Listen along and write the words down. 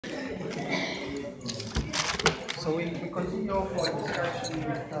So we continue our discussion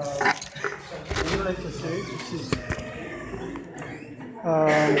with a new lecture series, which is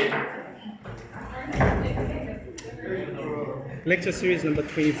lecture series number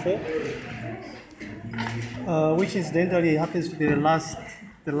 24, which incidentally happens to be the last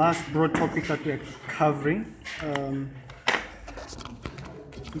broad topic that we are covering,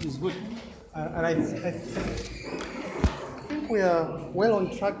 which is good. And I think we are well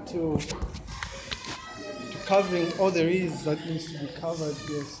on track to covering all there is that needs to be covered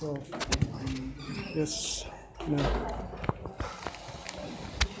here. So, yes, no.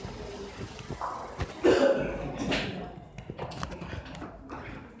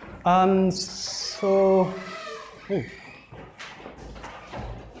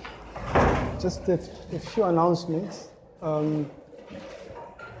 Just a few announcements.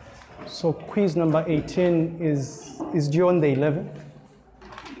 So quiz number 18 is due on the 11th,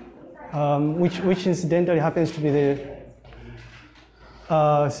 which incidentally happens to be the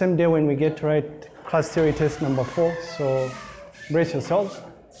same day when we get to write class theory test number 4. So brace yourselves.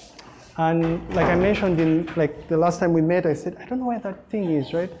 And like I mentioned in like the last time we met, I said I don't know where that thing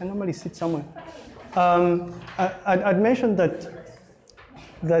is, right? I normally sit somewhere. I'd mentioned that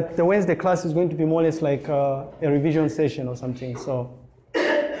the Wednesday class is going to be more or less like a revision session or something. So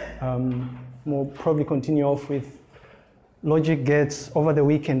we'll probably continue off with logic gates over the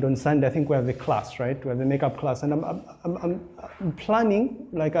weekend. On Sunday, I think we have a class, right? We have the makeup class, and I'm planning,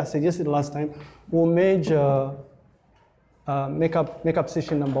 like I suggested last time, we'll merge makeup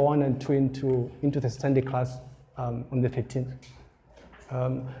session number 1 and 2 into the Sunday class on the 13th.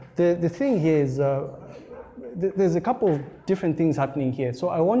 The thing here is there's a couple of different things happening here. So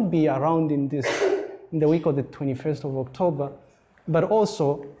I won't be around in the week of the 21st of October, but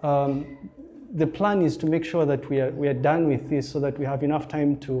also the plan is to make sure that we are done with this so that we have enough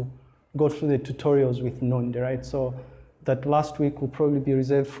time to go through the tutorials with Nonde, right? So that last week will probably be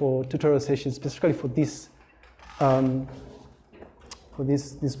reserved for tutorial sessions, specifically for this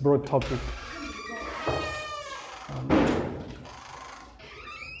broad topic.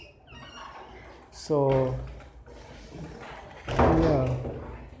 So, yeah.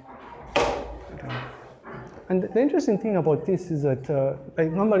 And the interesting thing about this is that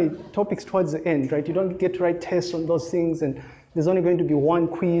like normally topics towards the end, right? You don't get to write tests on those things, and there's only going to be one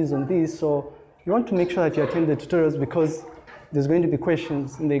quiz on this. So you want to make sure that you attend the tutorials because there's going to be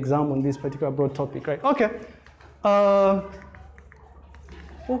questions in the exam on this particular broad topic, right? Okay. I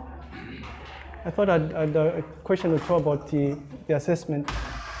thought I'd a question or two about the assessment,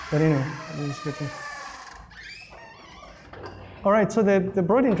 but anyway, all right, so the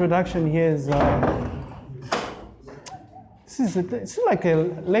broad introduction here is, this is like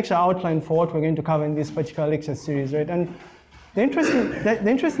a lecture outline for what we're going to cover in this particular lecture series, right? And the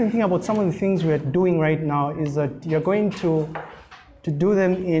interesting thing about some of the things we're doing right now is that you're going to do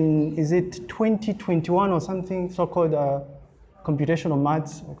them in, is it 2021 or something, so-called computational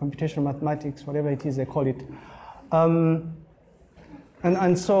maths or computational mathematics, whatever it is they call it. And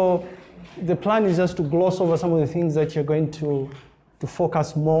so the plan is just to gloss over some of the things that you're going to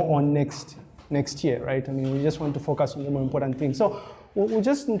focus more on next year, right? I mean, we just want to focus on the more important things. So we'll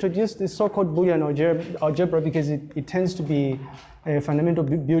just introduce this so-called Boolean algebra because it tends to be a fundamental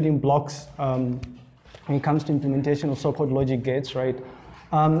building blocks when it comes to implementation of so-called logic gates, right?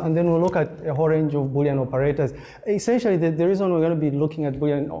 And then we'll look at a whole range of Boolean operators. Essentially, the reason we're going to be looking at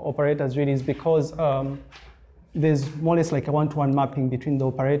Boolean operators really is because there's more or less like a one-to-one mapping between the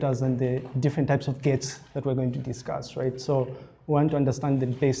operators and the different types of gates that we're going to discuss, right? So we want to understand the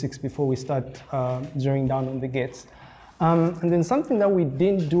basics before we start zeroing down on the gates. And then something that we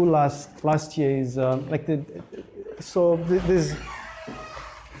didn't do last year is like the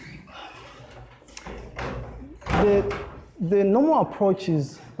normal approach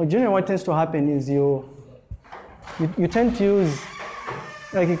is, or generally what tends to happen is you tend to use,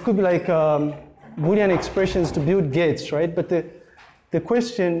 like it could be like Boolean expressions to build gates, right? But the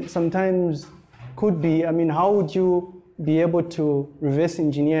question sometimes could be, I mean, how would you be able to reverse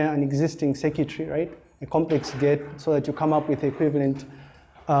engineer an existing circuitry, right? A complex gate so that you come up with equivalent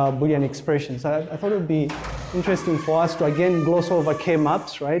Boolean expressions. I thought it would be interesting for us to again gloss over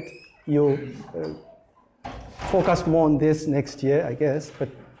K-maps, right? You focus more on this next year, I guess. But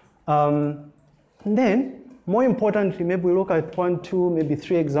and then, more importantly, maybe we look at 1, 2, maybe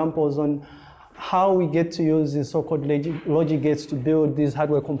 3 examples on how we get to use these so-called logic gates to build these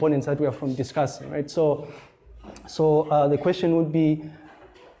hardware components that we are from discussing, right? So the question would be,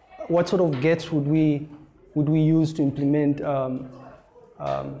 what sort of gates would we use to implement a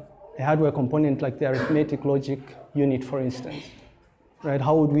hardware component like the arithmetic logic unit, for instance? right?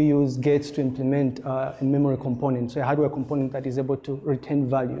 How would we use gates to implement a memory component, so a hardware component that is able to retain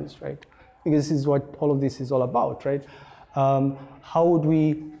values, right? Because this is what all of this is all about, right? How would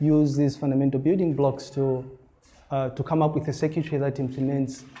we use these fundamental building blocks to come up with a circuitry that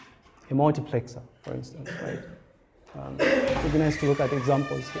implements a multiplexer, for instance, right? It would be nice to look at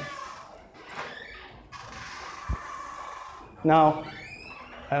examples here. Now,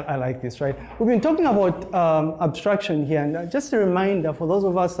 I like this, right? We've been talking about abstraction here, and just a reminder for those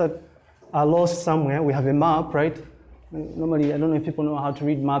of us that are lost somewhere, we have a map, right? Normally, I don't know if people know how to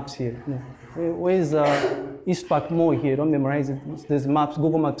read maps here. Where's East Park Mall here? Don't memorize it. There's maps,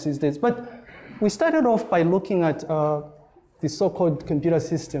 Google Maps these days. But we started off by looking at the so-called computer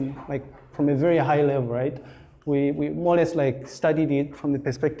system, like from a very high level, right? We more or less like studied it from the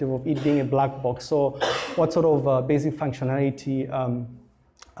perspective of it being a black box. So what sort of basic functionality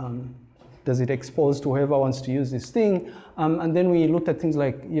does it expose to whoever wants to use this thing? And then we looked at things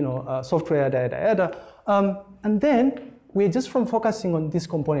like, software, and then we're just from focusing on this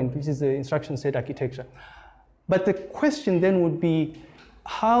component, which is the instruction set architecture. But the question then would be,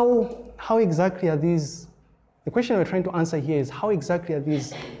 how exactly are these, the question we're trying to answer here is, how exactly are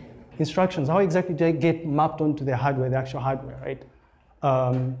these instructions, how exactly do they get mapped onto the hardware, the actual hardware, right?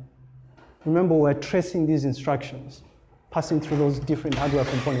 Remember, we're tracing these instructions, passing through those different hardware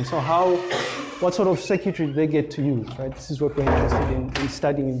components. So what sort of circuitry do they get to use, right? This is what we're interested in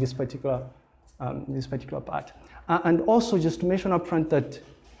studying in this particular part. And also just to mention up front that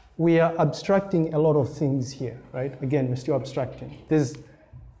we are abstracting a lot of things here, right? Again, we're still abstracting.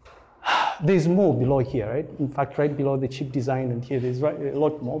 There's more below here, right? In fact, right below the chip design and here, there's a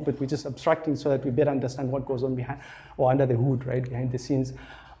lot more, but we're just abstracting so that we better understand what goes on behind or under the hood, right? Behind the scenes.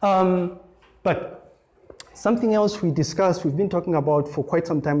 But something else we discussed, we've been talking about for quite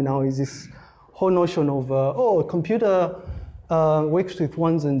some time now, is this whole notion of, a computer works with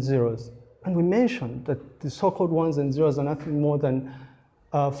ones and zeros. And we mentioned that the so-called ones and zeros are nothing more than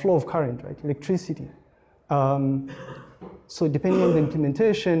flow of current, right? Electricity. So depending on the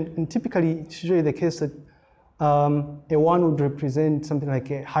implementation, and typically it's usually the case that a one would represent something like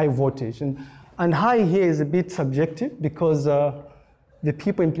a high voltage. And high here is a bit subjective because the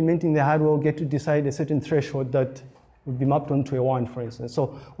people implementing the hardware will get to decide a certain threshold that would be mapped onto a one, for instance. So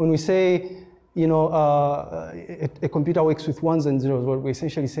when we say, a computer works with ones and zeros, what we're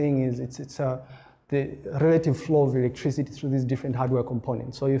essentially saying is it's the relative flow of electricity through these different hardware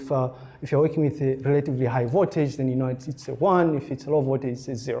components. So if you're working with a relatively high voltage, then it's a one. If it's a low voltage, it's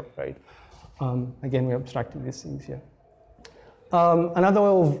a zero, right? Again, we're abstracting these things here. Another way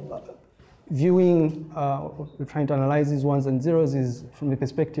of viewing, we're trying to analyze these ones and zeros is from the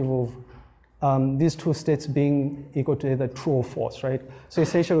perspective of these two states being equal to either true or false, right? So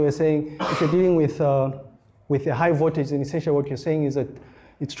essentially we're saying if you're dealing with a high voltage, then essentially what you're saying is that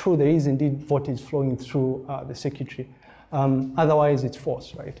it's true, there is indeed voltage flowing through the circuitry. Otherwise, it's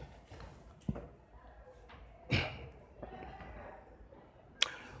false, right?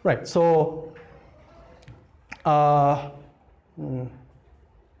 Right, so,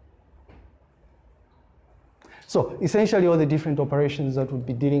 so essentially all the different operations that we'd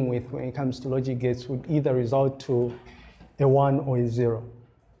be dealing with when it comes to logic gates would either result to a one or a zero,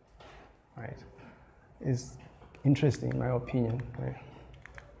 right? It's interesting in my opinion, right?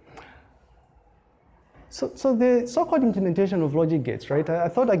 So the so-called implementation of logic gates, right? I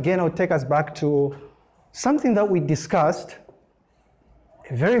thought again I would take us back to something that we discussed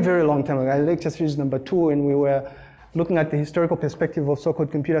a very, very long time ago, lecture series number 2, and we were looking at the historical perspective of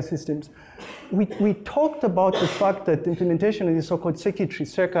so-called computer systems. We talked about the fact that the implementation of the so-called circuitry,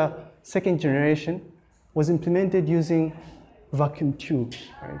 circa second generation, was implemented using vacuum tubes,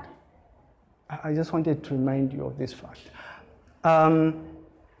 right? I just wanted to remind you of this fact.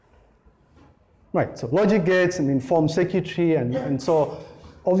 Right, so logic gates and inform circuitry, and so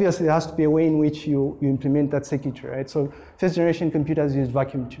obviously there has to be a way in which you implement that circuitry, right? So first generation computers use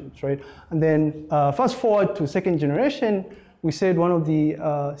vacuum tubes, right? And then fast forward to second generation, we said one of the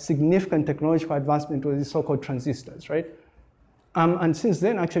significant technological advancement was the so-called transistors, right? And since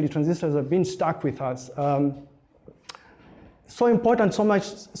then, actually, transistors have been stuck with us. So important, so much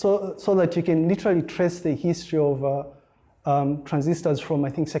so that you can literally trace the history of transistors from, I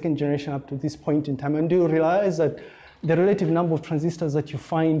think, second generation up to this point in time. And do you realize that the relative number of transistors that you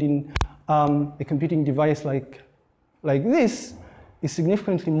find in a computing device like this is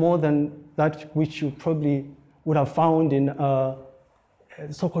significantly more than that which you probably would have found in the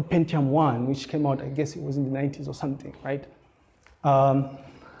so-called Pentium 1, which came out, I guess it was in the 90s or something, right?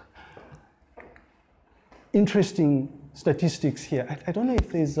 Interesting statistics here. I don't know if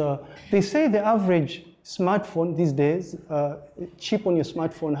there's, they say the average smartphone these days, chip on your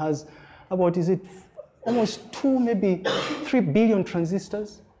smartphone has about, is it almost 2, maybe 3 billion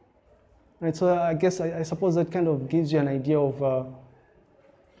transistors? Right, so I guess, I suppose that kind of gives you an idea of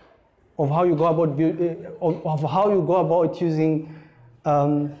how you go about using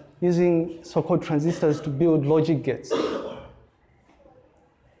using so-called transistors to build logic gates.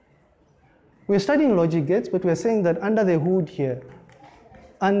 We're studying logic gates, but we're saying that under the hood here,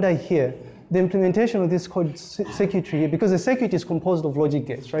 the implementation of this code circuitry, because the circuit is composed of logic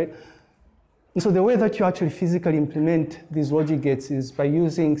gates, right? And so the way that you actually physically implement these logic gates is by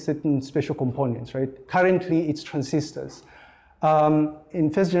using certain special components, right? Currently, it's transistors. In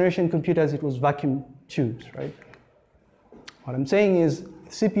first generation computers, it was vacuum tubes, right? What I'm saying is,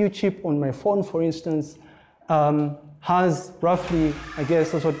 CPU chip on my phone, for instance, has roughly, I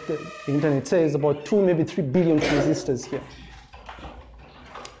guess that's what the internet says, about 2, maybe 3 billion transistors here.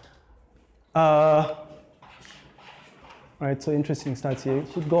 Right, so interesting stats here. You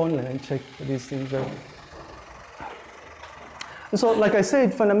should go online and check these things out. And so, like I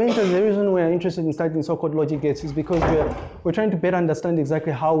said, fundamentally, the reason we're interested in studying so-called logic gates is because we're trying to better understand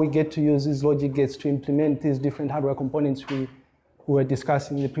exactly how we get to use these logic gates to implement these different hardware components we were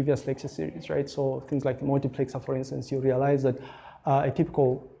discussing in the previous lecture series, right? So things like the multiplexer, for instance, you realize that a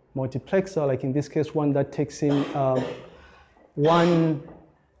typical multiplexer, like in this case, one that takes in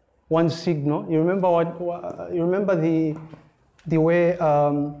one signal. You remember the way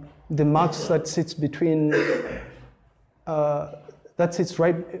the mux that sits between that sits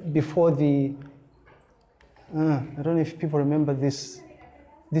right before the I don't know if people remember this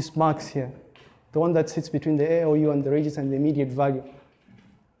mux here, the one that sits between the ALU and the register and the immediate value.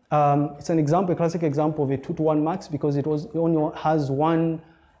 It's an example, a classic example of a 2-to-1 mux because it only has one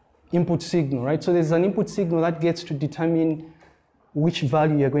input signal, right? So there's an input signal that gets to determine which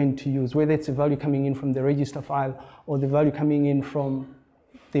value you're going to use, whether it's a value coming in from the register file or the value coming in from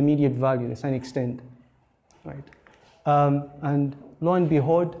the immediate value, the sign extend, right? And lo and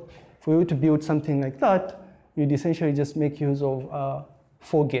behold, for you to build something like that, you'd essentially just make use of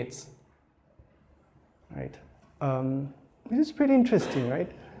 4 gates, right? This is pretty interesting, right?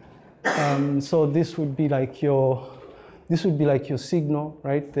 So this would be like your signal,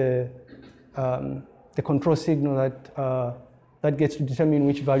 right? The control signal that gets to determine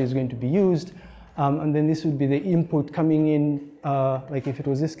which value is going to be used. And then this would be the input coming in, like if it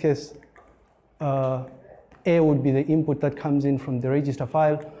was this case, A would be the input that comes in from the register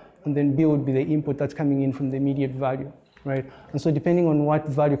file, and then B would be the input that's coming in from the immediate value, right? And so depending on what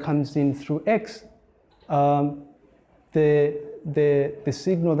value comes in through X, the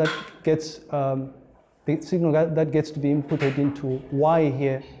signal that gets to be inputted into Y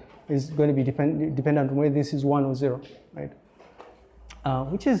here is going to be dependent on whether this is 1 or 0, right?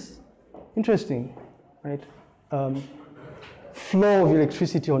 Which is interesting, right? Flow of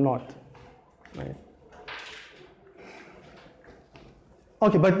electricity or not, right?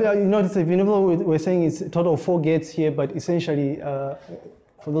 Okay, but you notice that even though we're saying it's a total of 4 gates here, but essentially, for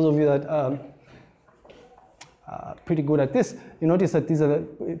those of you that are pretty good at this, you notice that these are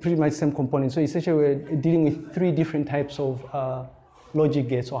pretty much same components. So essentially, we're dealing with 3 different types of logic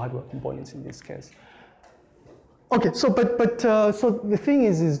gates or hardware components in this case. Okay, so so the thing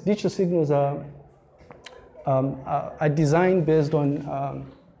is digital signals are designed based on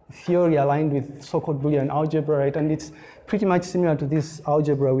theory aligned with so-called Boolean algebra, right? And it's pretty much similar to this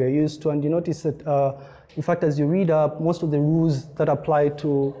algebra we are used to. And you notice that, in fact, as you read up, most of the rules that apply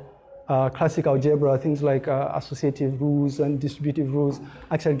to classic algebra, things like associative rules and distributive rules,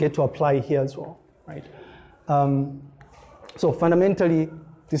 actually get to apply here as well, right? So fundamentally,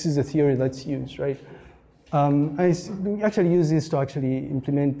 this is the theory that's used, right? We actually use this to actually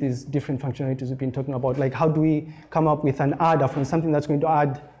implement these different functionalities we've been talking about. Like, how do we come up with an adder from something that's going to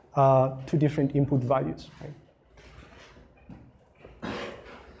add 2 different input values, right?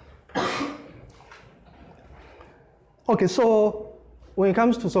 Okay, so when it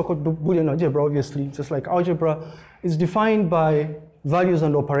comes to so-called Boolean algebra, obviously, just like algebra, it's defined by values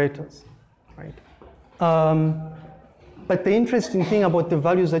and operators, right? But the interesting thing about the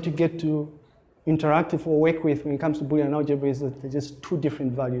values that you get to interact with or work with when it comes to Boolean algebra is that they're just 2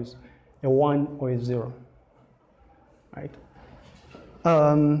 different values, a 1 or a 0, right?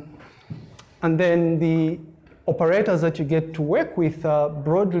 And then the operators that you get to work with are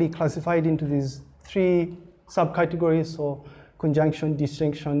broadly classified into these 3 subcategories, so conjunction,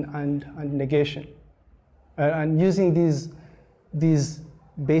 disjunction, and negation. And using these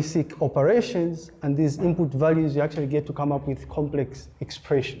basic operations and these input values, you actually get to come up with complex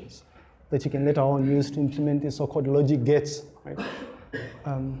expressions that you can later on use to implement these so-called logic gates, right?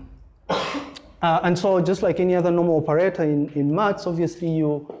 And so just like any other normal operator in maths, obviously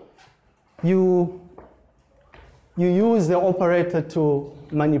you use the operator to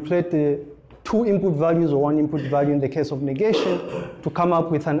manipulate the two input values or one input value in the case of negation to come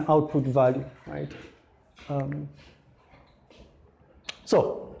up with an output value, right? In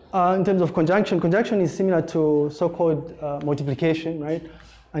terms of conjunction is similar to so-called multiplication, right?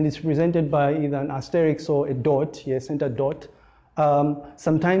 And it's represented by either an asterisk or a dot, here, center dot.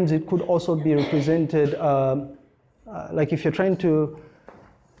 Sometimes it could also be represented, like if you're trying to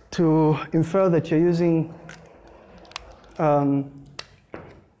infer that you're using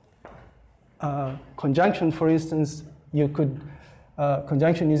conjunction, for instance, you could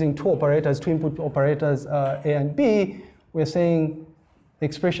conjunction using two operators, two input operators, A and B. We're saying the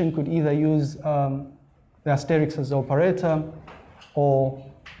expression could either use the asterisk as the operator or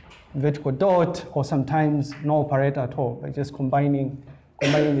vertical dot, or sometimes no operator at all, like just combining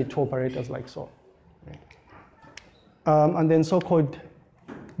the two operators like so. And then so-called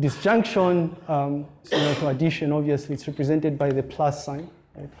disjunction, similar to addition, obviously it's represented by the plus sign.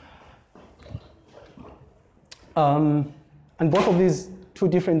 Right? And both of these two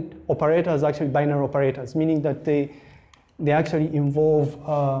different operators are actually binary operators, meaning that they actually involve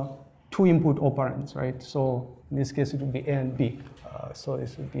two input operands, right? So in this case, it would be A and B. So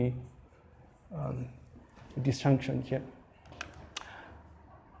this would be a disjunction here.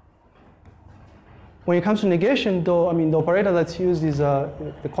 When it comes to negation, though, I mean, the operator that's used is the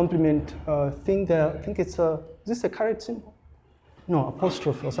complement thing there. I think it's is this a caret symbol? No,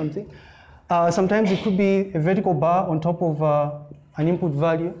 apostrophe or something. Sometimes it could be a vertical bar on top of an input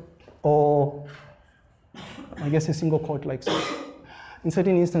value, or I guess a single quote like so. In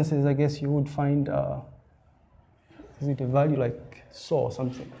certain instances, I guess you would find, is it a value like so or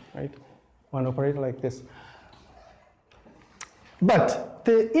something, right? Or an operator like this. But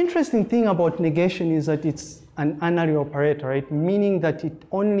the interesting thing about negation is that it's an unary operator, right? Meaning that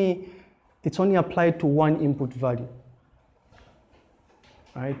it's only applied to one input value,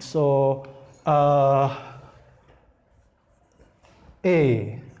 right? So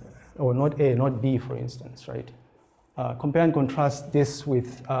A, or not A, not B, for instance, right? Compare and contrast this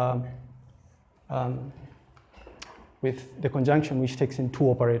with the conjunction, which takes in two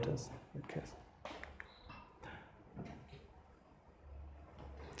operators.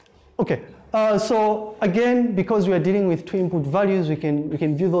 Okay, so again, because we are dealing with two input values, we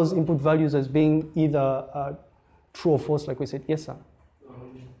can view those input values as being either true or false, like we said. Yes, sir?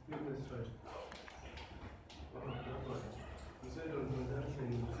 You said on conjunction,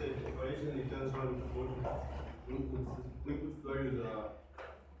 you said operation returns one to both input values are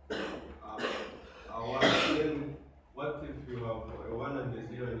one. Then what if you have a 1 and a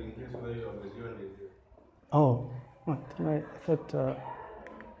 0, and in case where you have a 0 and a 0? Oh, what? I thought, I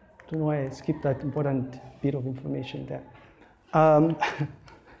don't know why I skipped that important bit of information there.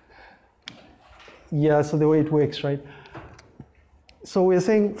 Yeah, so the way it works, right? So we're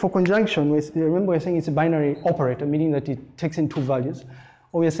saying for conjunction, remember we're saying it's a binary operator, meaning that it takes in two values.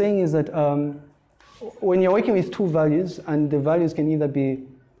 What we're saying is that when you're working with two values, and the values can either be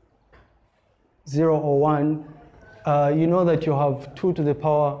 0 or 1, you know that you have 2 to the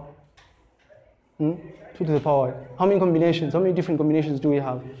power, 2 to the power. How many combinations, how many different combinations do we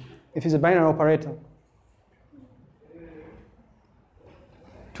have? If it's a binary operator?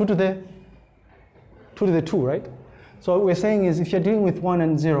 2 to the 2, right? So what we're saying is if you're dealing with 1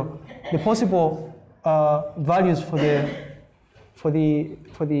 and 0, the possible values for the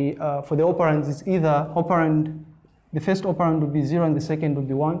operands is either the first operand would be 0 and the second would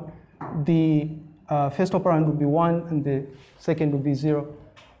be 1. The first operand would be 1 and the second would be 0.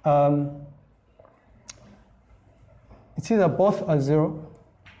 It's either both are 0.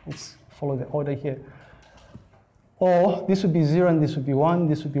 Let's follow the order here. Or this would be 0 and this would be 1,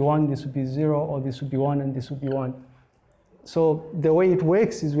 this would be 1, this would be 0, or this would be 1 and this would be 1. So the way it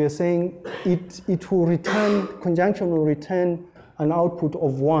works is we're saying it will return, conjunction will return an output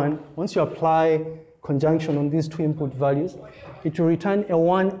of 1. Once you apply conjunction on these two input values, it will return a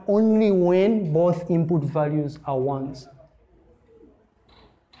 1 only when both input values are 1s.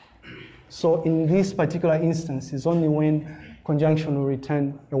 So in this particular instance, it's only when conjunction will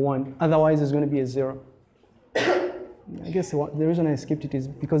return a 1. Otherwise, it's going to be a 0. I guess the reason I skipped it is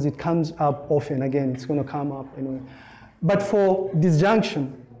because it comes up often. Again, it's going to come up anyway. But for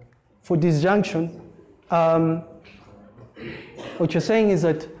disjunction, what you're saying is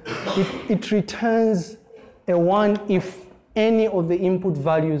that it returns a 1 if any of the input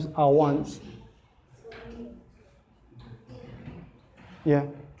values are 1s. Yeah. On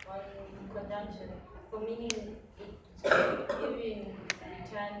conjunction, for meaning it even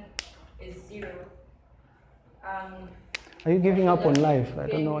return a 0. Are you giving up on life? I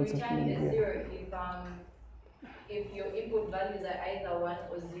don't know what's return happening a here. 0 if your input values are either 1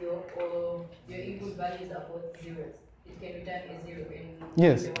 or 0, or your input values are both zeros. It can return a 0 in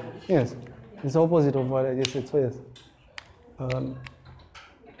Yes, the one. yes. It's the opposite of what I just said, so yes.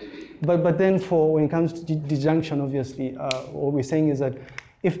 But then when it comes to disjunction, obviously, what we're saying is that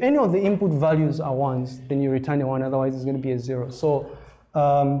if any of the input values are 1s, then you return a 1, otherwise it's going to be a 0. So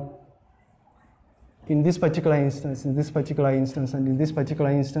in this particular instance, in this particular instance, and in this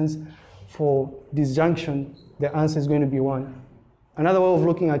particular instance, for disjunction, the answer is going to be 1. Another way of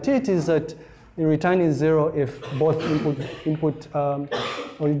looking at it is that the return is 0 if both input or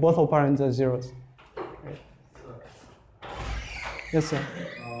if both operands are zeros. Okay. Yes, sir.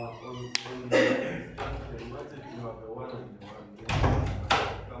 On the disjunction, what if you have a 1 and a 1, then you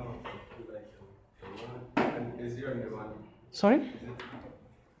come up with like a 1 and a 0 and a 1? Sorry?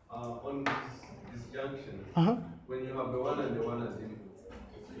 On this disjunction, Uh-huh. when you have a 1 and a 1 as input.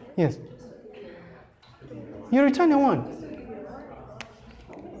 Yes. You return a 1.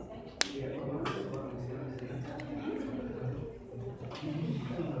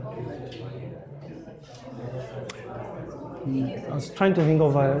 I was trying to think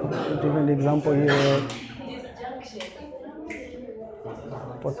of a different example here.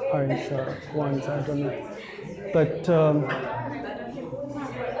 Both parents are 1s, I don't know. But,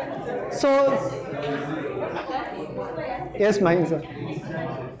 so, yes, my answer.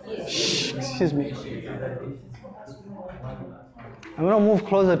 Shh, excuse me. I'm going to move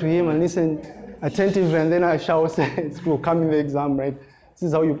closer to him and listen attentively, and then I shall say it will come in the exam, right? This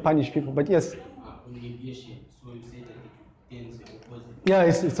is how you punish people, but yes. On negation, so you say that it tends the opposite.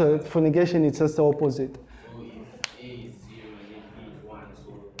 Yeah, for negation, it's just the opposite. So if A is 0 and then B is 1, so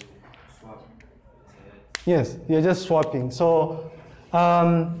you swap. Yes, you're just swapping. So,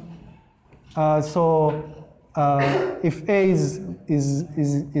 if A is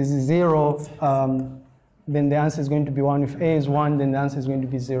 0, then the answer is going to be 1. If A is 1, then the answer is going to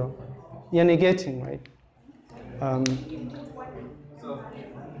be 0. You're negating, right?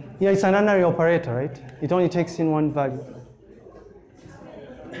 Yeah, it's an unary operator, right? It only takes in one value.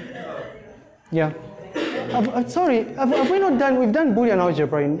 Yeah. Sorry, have we not done, we've done Boolean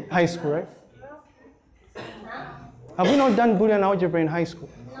algebra in high school, right? Have we not done Boolean algebra in high school?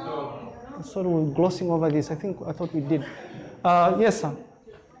 No. I'm sort of glossing over this. I thought we did. Yes, sir.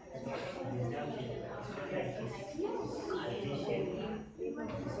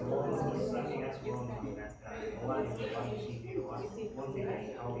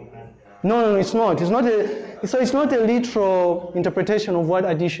 No, it's not. It's not a. So it's not a literal interpretation of what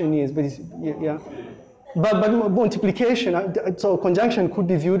addition is, but it's, yeah. But multiplication. So conjunction could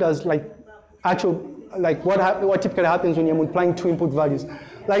be viewed as like actual, like what typically happens when you're multiplying two input values.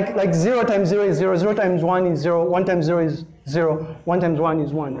 Like 0 times 0 is 0, 0 times 1 is 0, 1 times 0 is 0, 1 times 1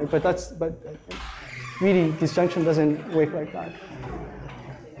 is 1. Right? But really disjunction doesn't work like that.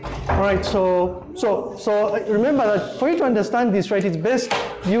 All right, so remember that for you to understand this, right, it's best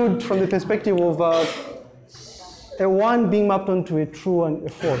viewed from the perspective of a 1 being mapped onto a true and a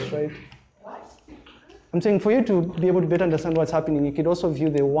false, right? I'm saying for you to be able to better understand what's happening, you could also view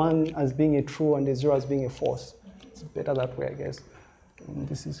the 1 as being a true and the 0 as being a false. It's better that way, I guess. And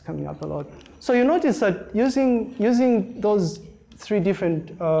this is coming up a lot. So you notice that using those three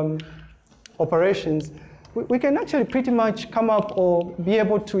different operations, we can actually pretty much come up or be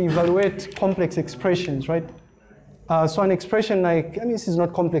able to evaluate complex expressions, right? So an expression like, I mean, this is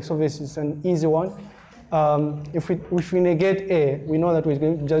not complex, obviously, it's an easy one. If we negate A, we know that we're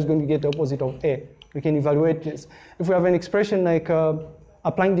just going to get the opposite of A. We can evaluate this. If we have an expression like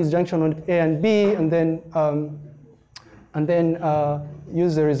applying disjunction on A and B, and then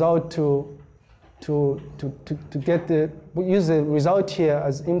use the result to get use the result here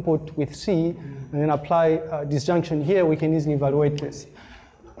as input with C, and then apply disjunction here, we can easily evaluate this.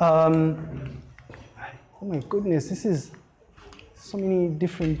 Oh my goodness, this is so many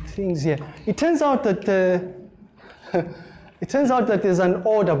different things here. It turns out that there's an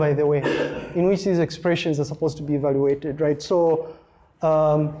order, by the way, in which these expressions are supposed to be evaluated, right? So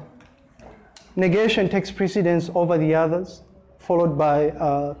negation takes precedence over the others, followed by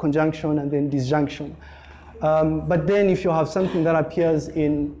conjunction and then disjunction. But then if you have something that appears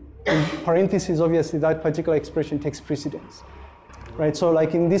in parentheses, obviously that particular expression takes precedence, right? So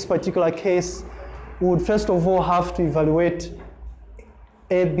like in this particular case, we would first of all have to evaluate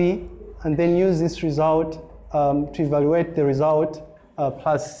AB and then use this result to evaluate the result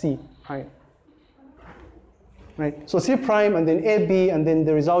plus C prime. Right? So C prime and then AB and then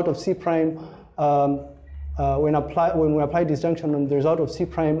the result of C prime when we apply disjunction on the result of C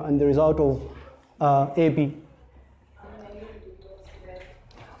prime and the result of AB.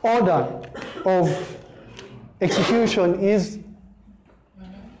 Order of execution is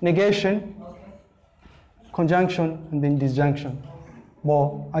negation, conjunction, and then disjunction.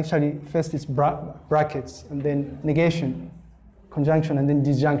 Well, actually, first it's brackets, and then negation, conjunction, and then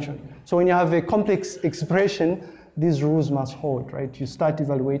disjunction. So when you have a complex expression, these rules must hold, right? You start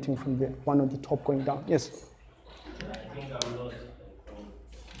evaluating from the one on the top going down. Yes? I think I'm lost from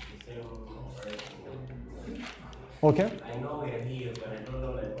the same operation. Okay. I know we are here, but I don't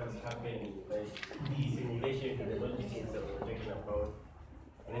know like what's happening, like the simulation to the logic gates that we were talking about,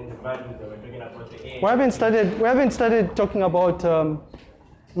 and then the values that we're talking about. The A. We haven't started talking about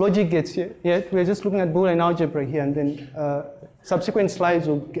logic gates yet. We're just looking at Boolean algebra here, and then subsequent slides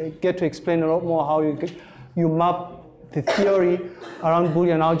will get to explain a lot more how you map the theory around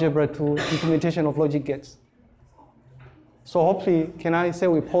Boolean algebra to implementation of logic gates. So hopefully, can I say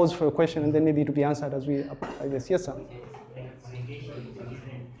we pause for a question and then maybe it will be answered as we apply this? Yes, sir. Negation is a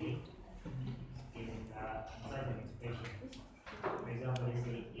different thing in such an expression. For example, let's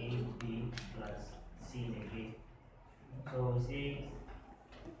say A, B plus C negate. So say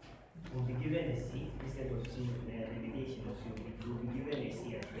we'll be given a C instead of C, the negation of C, we'll be given a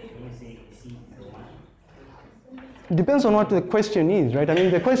C at first. When you say a C is a 1. It depends on what the question is, right? I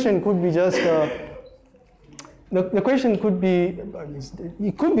mean, the question could be just, the question could be,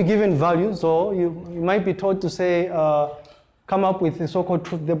 it could be given values, or you might be told to say, come up with the so-called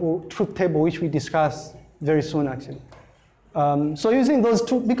truth table, which we discuss very soon, actually. So using those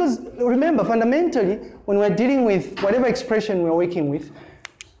two, because remember, fundamentally, when we're dealing with whatever expression we're working with,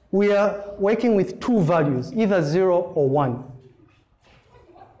 we are working with two values, either 0 or 1.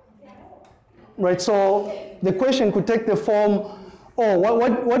 Right, so the question could take the form, oh,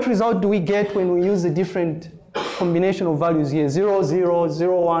 what result do we get when we use a different combination of values here, 0, 0,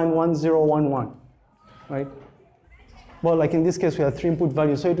 0, 1, 1, 0, 1, 1, right? Well, like in this case, we have 3 input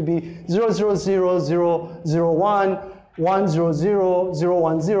values, so it would be 0, 0, 0, 0, 0, 1, 1, 0, 0, 0,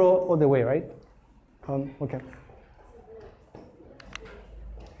 1, 0, all the way, right? Okay.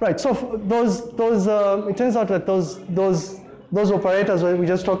 Right, so it turns out that those operators that we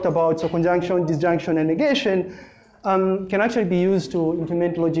just talked about, so conjunction, disjunction, and negation, can actually be used to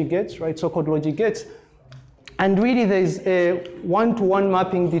implement logic gates, right, so-called logic gates. And really there's a one-to-one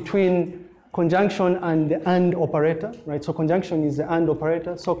mapping between conjunction and the AND operator, right? So conjunction is the AND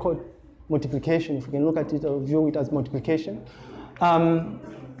operator, so-called multiplication, if we can look at it or view it as multiplication. And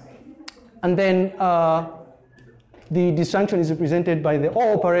then the disjunction is represented by the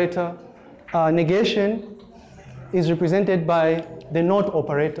OR operator. Negation is represented by the NOT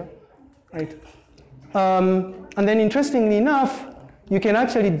operator, right? And then interestingly enough, you can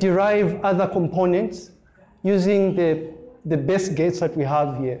actually derive other components using the base gates that we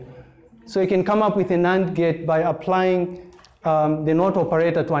have here. So you can come up with an AND gate by applying the NOT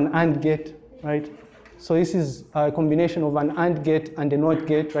operator to an AND gate, right? So this is a combination of an AND gate and a NOT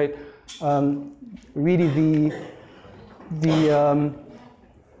gate, right? Really the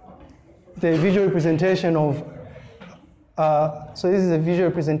visual representation of, so this is a visual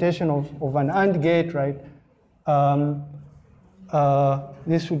representation of an AND gate, right?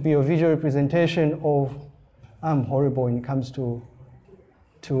 This would be a visual representation of, I'm horrible when it comes to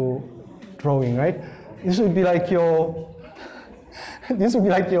drawing, right? This would be like your, this would be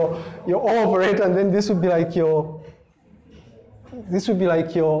like your OR operator, and then this would be like your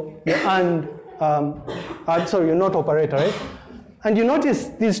AND, sorry, your NOT operator, right? And you notice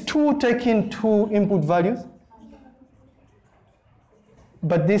these two take in 2 input values,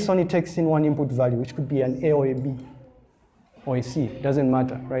 but this only takes in 1 input value, which could be an A or a B or a C, doesn't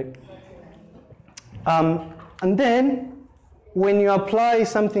matter, right? And then when you apply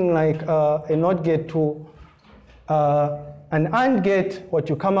something like a NOT gate to an AND gate, what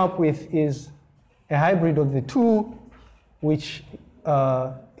you come up with is a hybrid of the two, which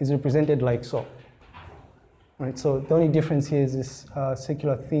is represented like so. Right, so the only difference here is this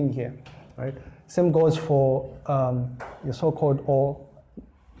circular thing here, right? Same goes for your so-called OR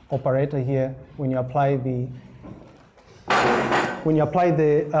operator here. When you apply the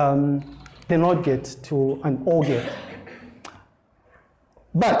NOT gate to an OR gate.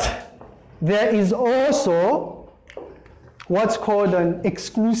 But there is also what's called an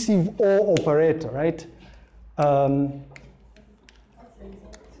exclusive OR operator, right?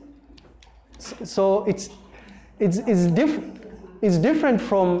 So it's different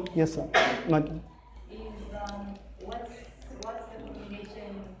from, yes sir, Madam. What's the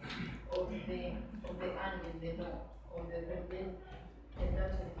combination of the AND and the NOT, of the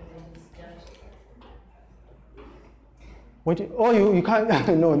conjunction and the disjunction? You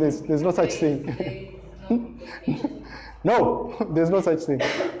can't, no, there's no such thing. No, there's no such thing.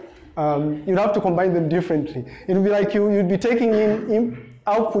 You'd have to combine them differently. It would be like you'd be taking in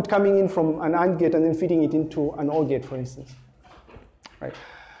output coming in from an AND gate and then feeding it into an OR gate, for instance. Right.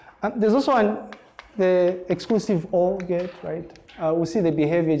 There's also the exclusive OR gate, right? We'll see the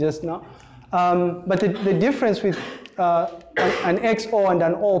behavior just now. But the difference with an XOR and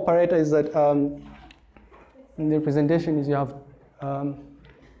an OR operator is that in the representation is you have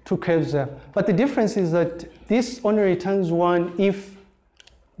two curves there. But the difference is that this only returns 1 if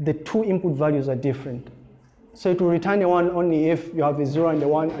the two input values are different. So it will return a 1 only if you have a 0 and a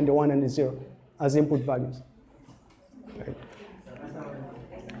 1 and a 1 and a 0 as input values. Right.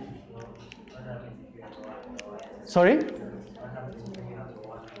 Sorry?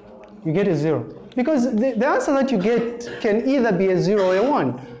 You get a 0. Because the answer that you get can either be a 0 or a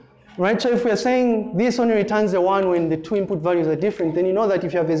 1. Right? So if we're saying this only returns a 1 when the two input values are different, then you know that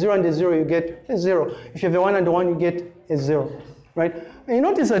if you have a 0 and a 0, you get a 0. If you have a 1 and a 1, you get a 0. Right? And you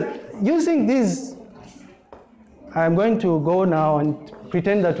notice that using these, I'm going to go now and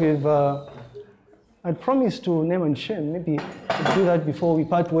pretend that we've, I promised to name and shame. Maybe we'll do that before we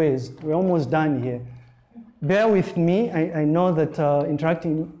part ways. We're almost done here. Bear with me. I know that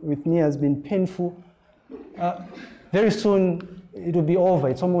interacting with me has been painful. Very soon it will be over.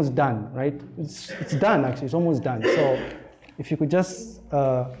 It's almost done, right? It's done, actually. It's almost done. So if you could just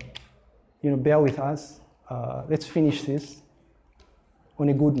bear with us. Let's finish this on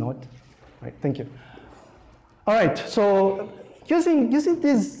a good note. Right, thank you. All right, so using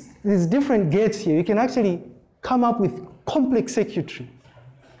these different gates here, you can actually come up with complex circuitry.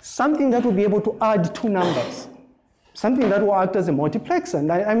 Something that will be able to add two numbers. Something that will act as a multiplexer.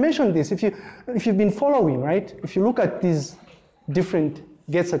 And I mentioned this, if you've been following, right? If you look at these different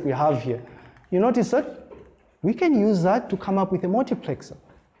gates that we have here, you notice that we can use that to come up with a multiplexer.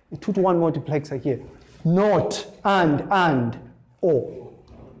 A 2-to-1 multiplexer here. Not, and, or.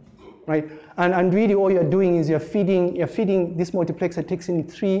 Right? And really all you're doing is you're feeding this multiplexer takes in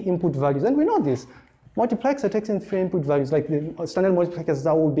 3 input values. And we know this. Multiplexer takes in 3 input values, like the standard multiplexers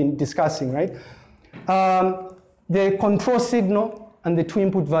that we've been discussing, right? The control signal and the 2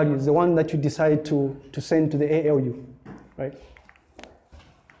 input values, the one that you decide to send to the ALU, right?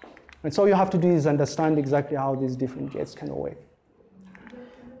 And so all you have to do is understand exactly how these different gates can work.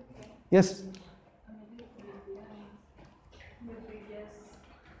 Yes?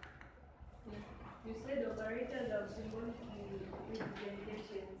 You said operators have symbolic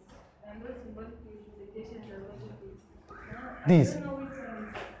representations, and those symbolic representations are what it is. These. I don't know which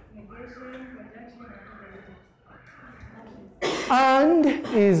one is negation, conjunction, or And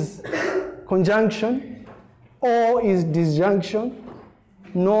is conjunction, or is disjunction,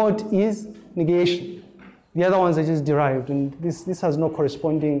 not is negation. The other ones are just derived, and this has no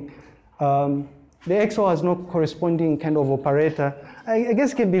corresponding, the XOR has no corresponding kind of operator. I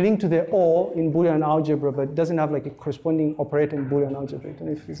guess it can be linked to the OR in Boolean algebra, but it doesn't have like a corresponding operator in Boolean algebra. I don't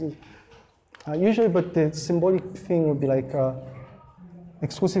know if this is, usually, but the symbolic thing would be like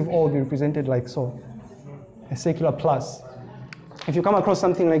exclusive OR would be represented like so, a circular plus. If you come across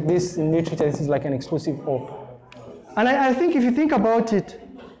something like this in literature, this is like an exclusive OR. And I think if you think about it,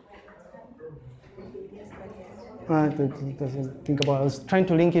 doesn't think about it. I was trying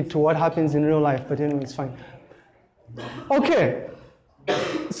to link it to what happens in real life, but anyway, it's fine. Okay,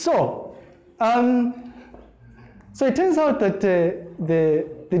 so it turns out that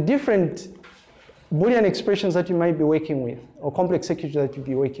the different Boolean expressions that you might be working with, or complex circuitry that you'll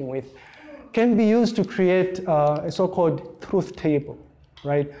be working with, can be used to create a so-called truth table,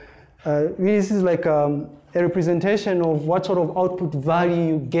 right? Really, this is like a representation of what sort of output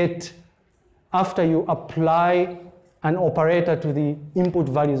value you get after you apply an operator to the input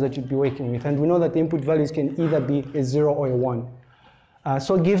values that you'd be working with. And we know that the input values can either be a 0 or a 1.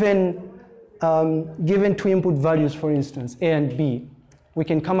 So given 2 input values, for instance, A and B, we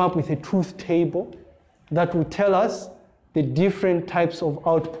can come up with a truth table that will tell us the different types of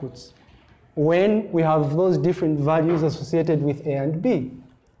outputs when we have those different values associated with A and B.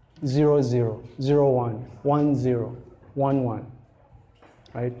 0, 0, 0, 1, 1, 0, 1, 1.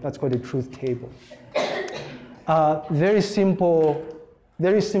 Right? That's called a truth table. Very simple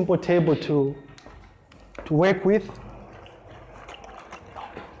table to work with.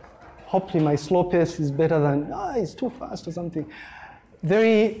 Hopefully my slow pace is better than, it's too fast or something.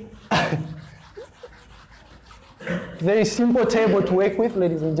 Very, very simple table to work with,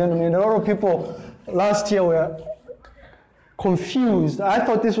 ladies and gentlemen. A lot of people last year were confused. I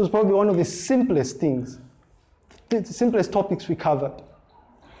thought this was probably one of the simplest things, the simplest topics we covered.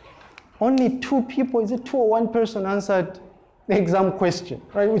 Only 2 people, is it 2 or 1 person answered exam question,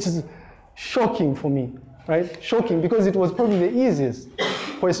 right? Which is shocking for me, right? Shocking because it was probably the easiest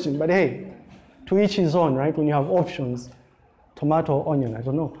question, but hey, to each his own, right? When you have options, tomato or onion, I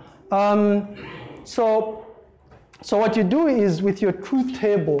don't know. So what you do is with your truth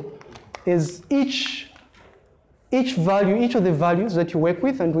table is each value, each of the values that you work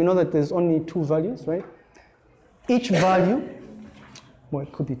with, and we know that there's only 2 values, right? Each value, well,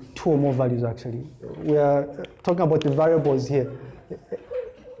 it could be 2 or more values actually. We are talking about the variables here.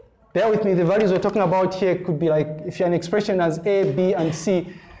 Bear with me, the values we're talking about here could be like, if you're an expression as A, B, and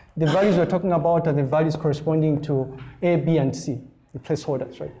C, the values we're talking about are the values corresponding to A, B, and C, the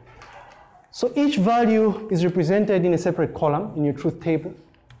placeholders, right? So each value is represented in a separate column in your truth table.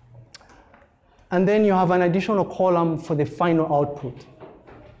 And then you have an additional column for the final output.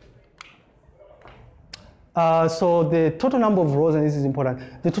 So the total number of rows, and this is important,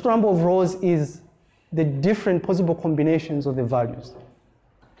 the total number of rows is the different possible combinations of the values.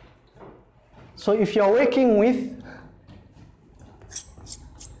 So if you're working with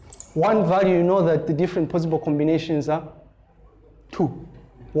one value, you know that the different possible combinations are 2,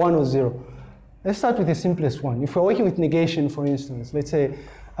 1 or 0. Let's start with the simplest one. If we're working with negation, for instance, let's say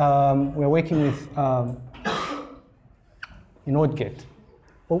we're working with an OR gate.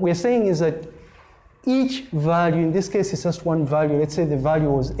 What we're saying is that each value, in this case it's just one value, let's say the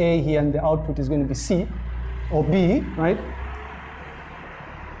value was A here and the output is going to be C or B, right?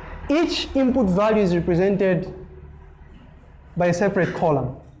 Each input value is represented by a separate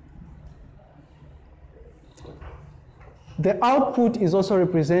column. The output is also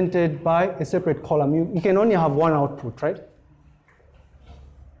represented by a separate column. You can only have one output, right?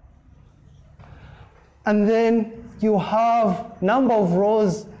 And then you have number of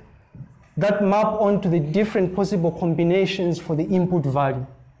rows that map onto the different possible combinations for the input value.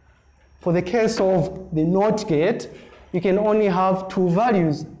 For the case of the NOT gate, you can only have 2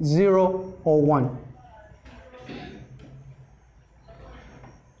 values, 0 or 1.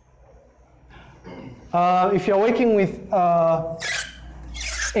 If you're working with a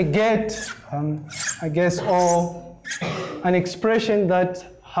gate, I guess, or an expression that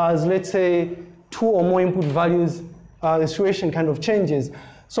has, let's say, 2 or more input values, the situation kind of changes.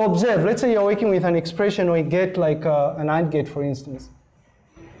 So observe, let's say you're working with an expression or a gate like an AND gate, for instance.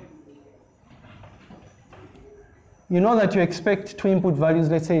 You know that you expect 2 input values,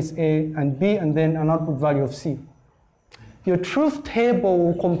 let's say it's A and B, and then an output value of C. Your truth table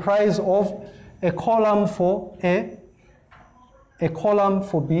will comprise of a column for A, a column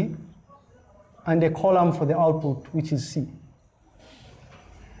for B, and a column for the output, which is C.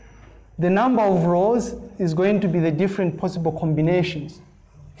 The number of rows is going to be the different possible combinations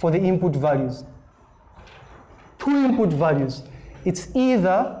for the input values. 2 input values. It's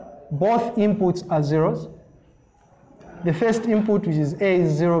either both inputs are zeros, the first input, which is A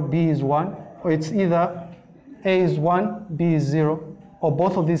is 0, B is 1, or it's either A is 1, B is 0, or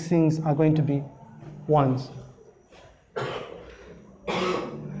both of these things are going to be 1s.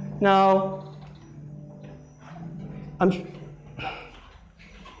 Now, I'm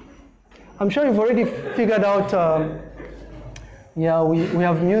sure you've already figured out, yeah, we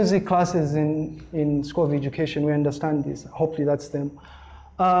have music classes in School of Education, we understand this, hopefully that's them.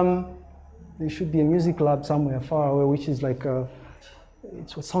 There should be a music lab somewhere far away, which is like,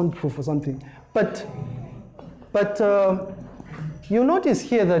 it's soundproof or something. But you'll notice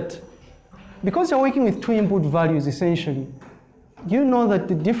here that because you're working with 2 input values essentially, you know that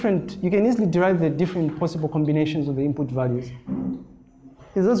you can easily derive the different possible combinations of the input values.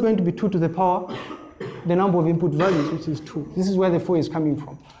 Is this going to be 2 to the power, the number of input values, which is 2. This is where the 4 is coming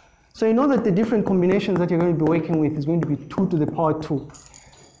from. So you know that the different combinations that you're going to be working with is going to be 2 to the power 2.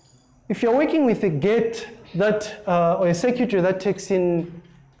 If you're working with a gate that, or a circuitry that takes in,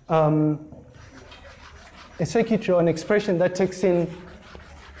 a circuitry or an expression that takes in,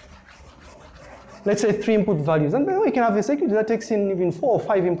 let's say 3 input values. And by the way, you can have a circuitry that takes in even 4 or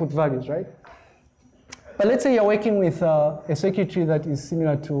 5 input values, right? But let's say you're working with a circuitry that is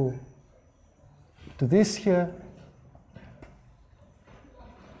similar to this here.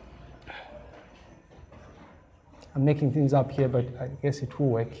 I'm making things up here, but I guess it will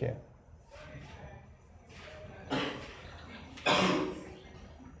work here.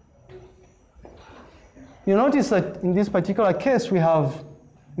 You notice that in this particular case,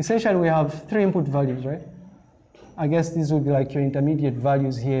 essentially we have 3 input values, right? I guess these would be like your intermediate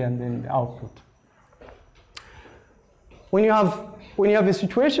values here and then the output. When you have a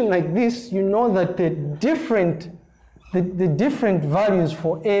situation like this, you know that the different values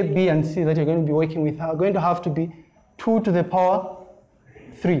for A, B, and C that you're going to be working with are going to have to be 2 to the power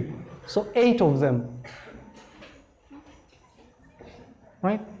 3. So 8 of them.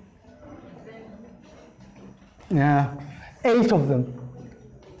 right? Yeah, 8 of them.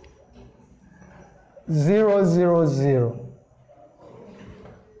 0, 0, 0.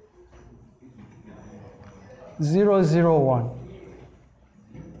 0, 0, 1.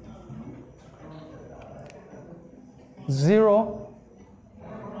 0,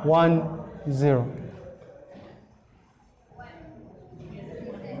 1, 0.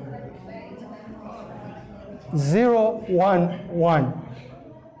 0, 1, 1.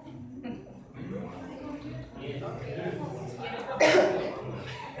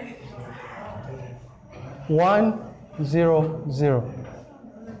 1, 0, 0.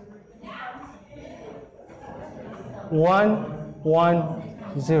 1,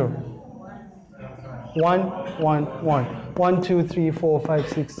 1, 0. 1, 1, 1. 1, 2, 3, 4, 5,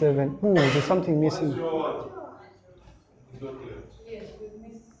 6, 7. Ooh, there's something missing. Yes, we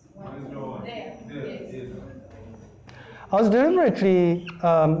missed one. Where's your one? There. Yes. I was deliberately,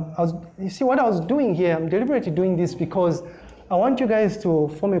 you see what I was doing here, I'm deliberately doing this because I want you guys to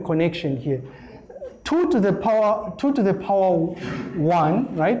form a connection here. 2 to the power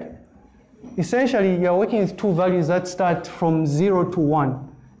 1, right? Essentially, you're working with two values that start from 0 to 1.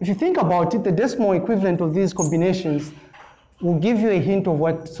 If you think about it, the decimal equivalent of these combinations will give you a hint of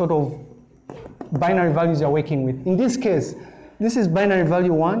what sort of binary values you're working with. In this case, this is binary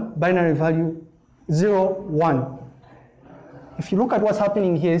value 1, binary value 0, 1. If you look at what's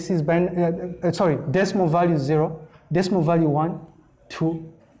happening here, this is decimal value 0, decimal value 1,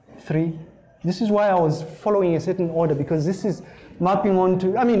 2, 3. This is why I was following a certain order, because this is mapping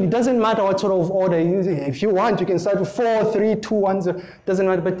onto, I mean, it doesn't matter what sort of order you use. If you want, you can start with 4, 3, 2, 1, 0. Doesn't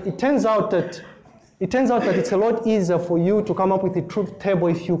matter, but it turns out that it's a lot easier for you to come up with a truth table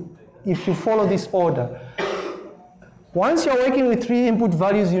if you follow this order. Once you're working with 3 input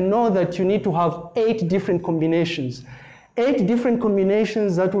values, you know that you need to have 8 different combinations. 8 different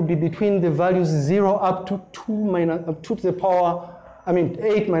combinations that will be between the values 0 up to 2 to the power,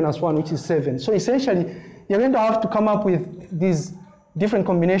 8 minus 1, which is 7. So essentially, you're going to have to come up with these different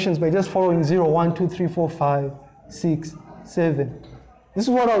combinations by just following 0, 1, 2, 3, 4, 5, 6, 7. This is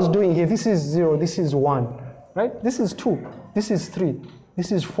what I was doing here. This is 0, this is 1, right? This is 2, this is 3,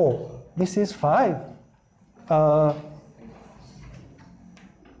 this is 4, this is 5.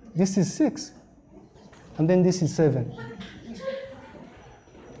 This is 6, and then this is 7.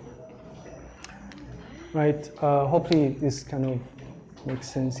 Right, hopefully this kind of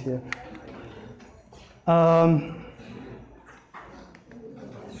makes sense here. Am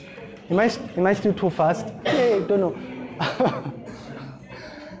I still too fast? Hey, don't know.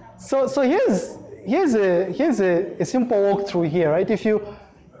 So here's a simple walkthrough here, right? If you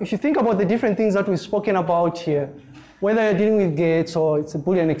think about the different things that we've spoken about here, whether you're dealing with gates or it's a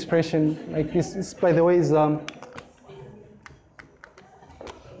Boolean expression like this. This, by the way, is I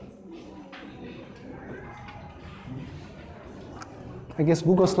guess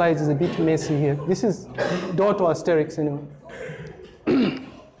Google Slides is a bit messy here. This is dot or asterisk anyway.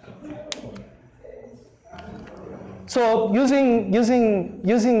 So using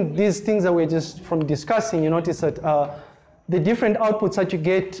these things that we're just from discussing, you notice that the different outputs that you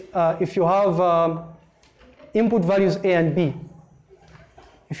get if you have input values A and B.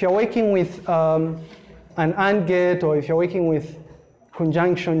 If you're working with an AND gate, or if you're working with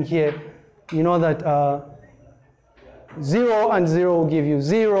conjunction here, you know that 0 and 0 will give you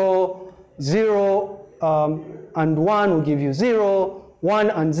 0, 0 and 1 will give you 0, 1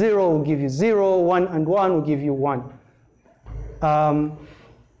 and 0 will give you 0, 1 and 1 will give you 1.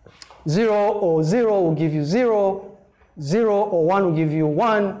 0 or 0 will give you 0, 0 or 1 will give you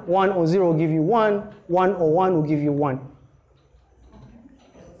 1, 1 or 0 will give you 1, 1 or 1 will give you 1.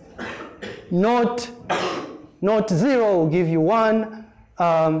 Not 0 will give you 1,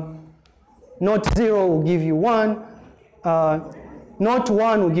 not 0 will give you 1, not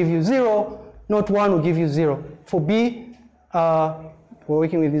 1 will give you 0, not 1 will give you 0. For B, we're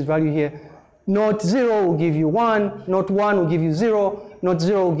working with this value here. Not 0 will give you 1, not 1 will give you 0, not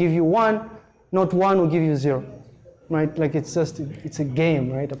 0 will give you 1, not 1 will give you 0. Right? Like it's a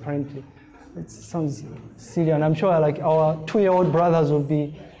game, right? Apparently. It sounds silly, and I'm sure like our 2-year-old brothers will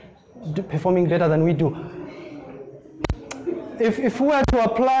be performing better than we do. If we were to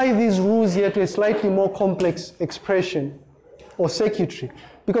apply these rules here to a slightly more complex expression or circuitry,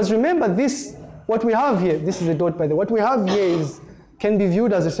 because remember this, what we have here, this is a dot by the way, what we have here can be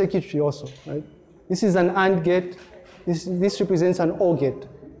viewed as a circuitry also, right? This is an AND gate, this represents an OR gate.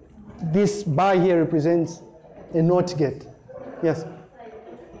 This bar here represents a NOT gate. Yes?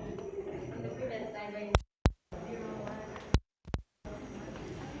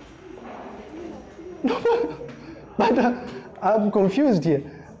 But I'm confused here.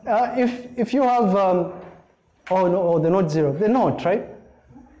 If you have, oh no, or the not zero, the not, right?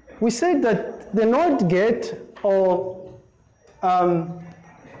 We said that the not get or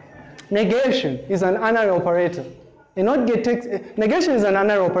negation is an unary operator. A not get takes, negation is an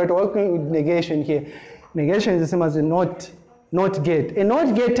unary operator, working with negation here. Negation is the same as a not get. A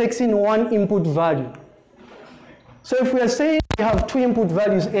not get takes in one input value. So if we are saying we have two input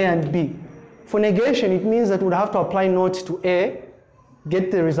values A and B, for negation it means that we'd have to apply not to A,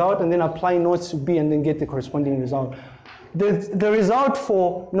 get the result, and then apply not to B and then get the corresponding result. The result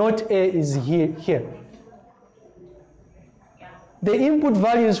for not A is here. The input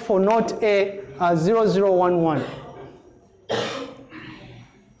values for not A are 0, 0, 1, 1.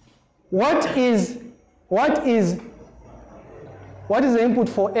 What is the input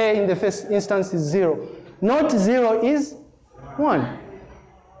for A in the first instance is 0. Not 0 is 1.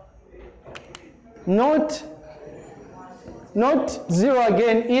 Not 0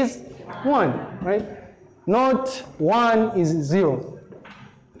 again is 1, right? Not 1 is 0.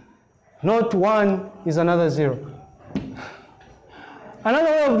 Not 1 is another 0.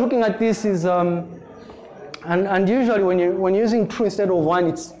 Another way of looking at this is, and usually when you're using true instead of 1,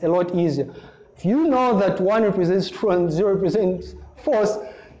 it's a lot easier. If you know that 1 represents true and 0 represents false,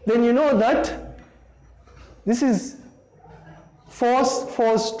 then you know that this is false,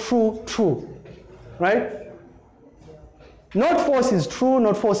 false, true, true, right? Not false is true,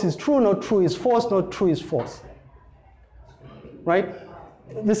 not false is true, not true is false, not true is false, right?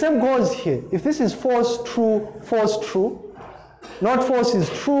 The same goes here. If this is false, true, not false is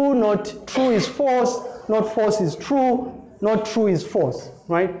true, not true is false, not false is true, not true is false,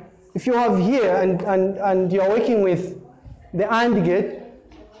 right? If you have here and you're working with the AND gate,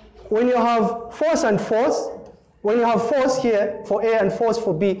 when you have false and false, when you have false here for A and false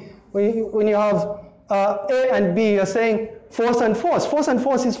for B, when you have A and B, you're saying false and false. False and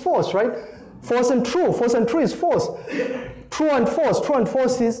false is false, right? False and true is false. True and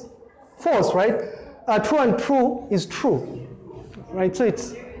false is false, right? True and true is true, right?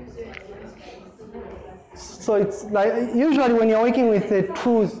 So it's like usually when you're working with the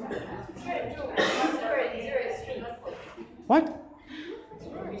truth. What?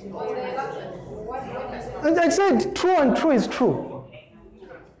 And I said true and true is true.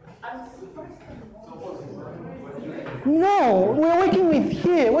 No, we're working with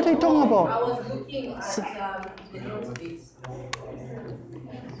here. What are you talking about? I was looking at the note bits.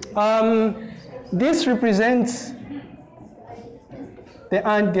 This represents the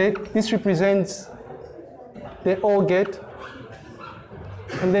AND gate. This represents the OR gate.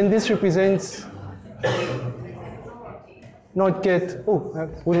 And then this represents NOT gate. Oh, I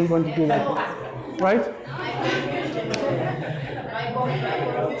wouldn't want to do that. Right?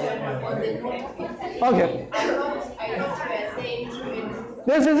 Okay.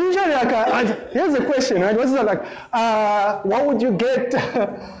 There's usually like here's the question, right? What's that like? What would you get?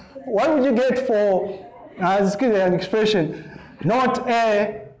 What would you get for? Let's give an expression: not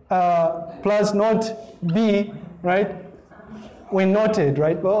A plus not B, right? When noted,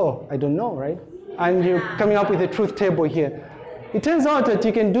 right? Oh, I don't know, right? And you're coming up with a truth table here. It turns out that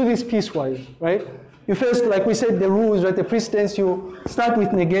you can do this piecewise, right? You first, like we said, the rules, right? The precedence, you start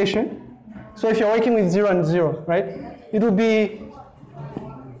with negation. So if you're working with 0 and 0, right? It will be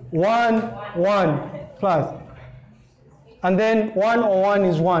 1, 1 plus. And then 1 or 1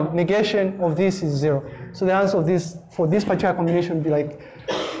 is 1. Negation of this is 0. So the answer of this, for this particular combination, would be like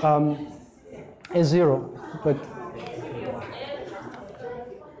a 0. But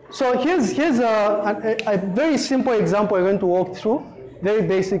so here's a very simple example we're going to walk through. Very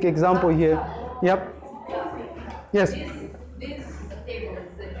basic example here. Yep. Yes. This table is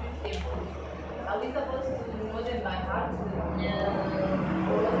the truth table. Are we supposed to know them by heart?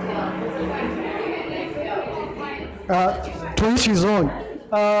 To each his own.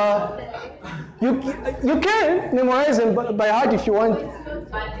 You can memorize them by heart if you want.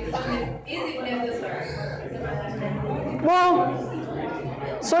 But is it necessary? Well,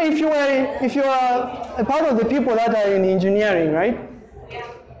 so if you are a part of the people that are in engineering, right?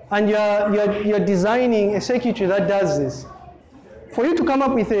 And you're designing a circuitry that does this. For you to come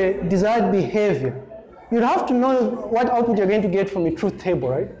up with a desired behavior, you'd have to know what output you're going to get from a truth table,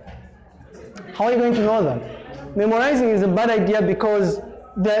 right? How are you going to know that? Memorizing is a bad idea because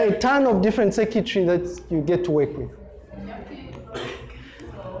there are a ton of different circuitry that you get to work with.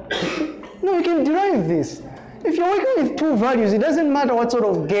 No, you can derive this. If you're working with two values, it doesn't matter what sort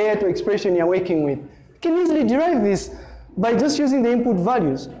of gate or expression you're working with. You can easily derive this by just using the input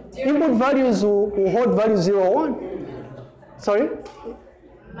values. Input values will hold value 0 or 1. Sorry?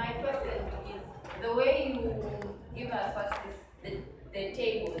 My question is, the way you give us first this the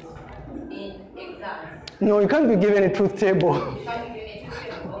tables in exams? No, you can't be given a truth table. You can't be given a truth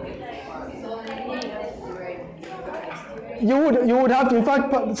table. Okay. So then you have to derive. You would have to, in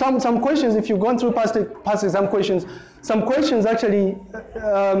fact, some questions, if you've gone through past exam questions, some questions actually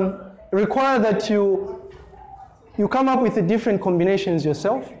require that you come up with the different combinations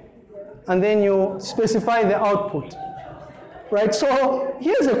yourself, and then you specify the output, right? So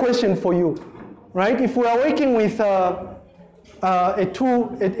here's a question for you, right? If we are working with a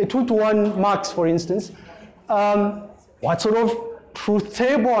 2-to-1 marks, for instance, what sort of truth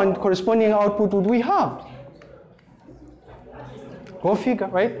table and corresponding output would we have? Go figure,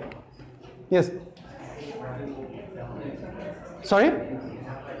 right? Yes. Sorry?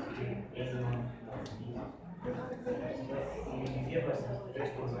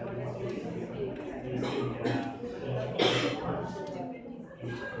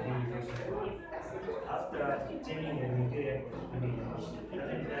 After changing the material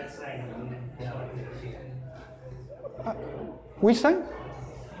doesn't that sign Which sign?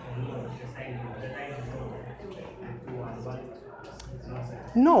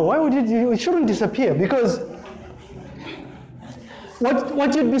 No, why would it shouldn't disappear, because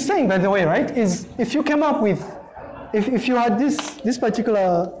what you'd be saying, by the way, right, is if you came up with, if you had this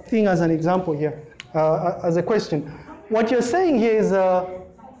particular thing as an example here, as a question, what you're saying here is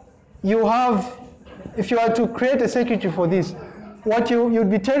you have, if you are to create a circuitry for this, what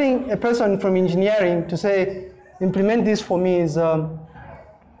you'd be telling a person from engineering to say, implement this for me, is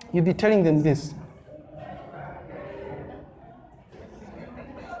you'd be telling them this.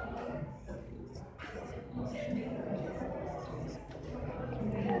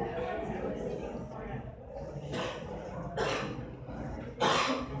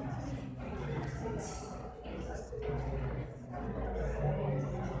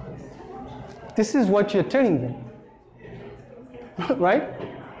 This is what you're telling them, right?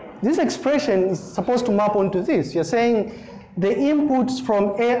 This expression is supposed to map onto this. You're saying the inputs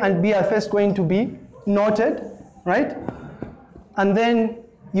from A and B are first going to be noted, right? And then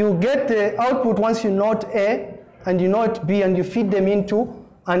you get the output once you note A and you note B and you feed them into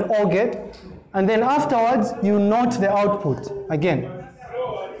an OR gate. And then afterwards, you note the output again.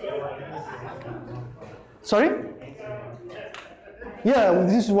 Sorry? Yeah,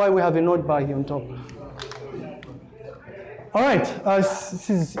 this is why we have a note bar here on top. All right, this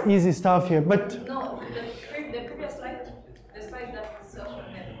is easy stuff here, but... No, the previous slide, the slide that social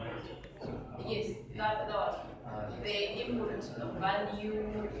yes, that the input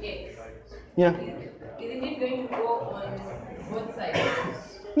value X. Yeah. Isn't it going to go on both sides?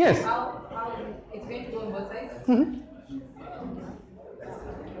 Yes. How it's going to go on both sides? Mm-hmm.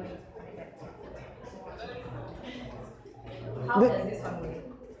 How does this one work?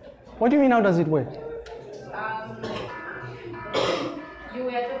 What do you mean, how does it work? You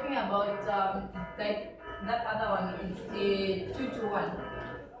were talking about like that other one is a 2-to-1.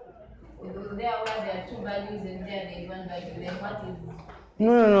 There where there are two values and there is one value. Then what is?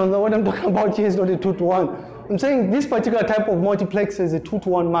 No. What I'm talking about here is not a 2-to-1. I'm saying this particular type of multiplexer is a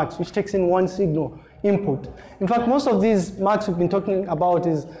 2-to-1 max, which takes in one signal input. In fact, most of these marks we've been talking about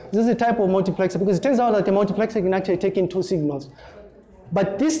this is a type of multiplexer, because it turns out that a multiplexer can actually take in two signals.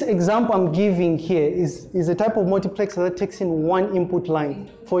 But this example I'm giving here is a type of multiplexer that takes in one input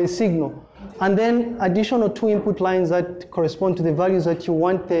line for a signal, and then additional two input lines that correspond to the values that you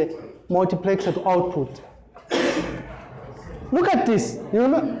want the multiplexer to output. Look at this. You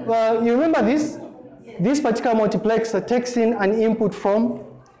remember this? This particular multiplexer takes in an input from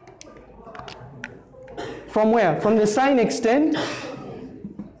where? From the sign extend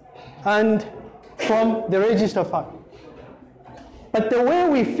and from the register file. But the way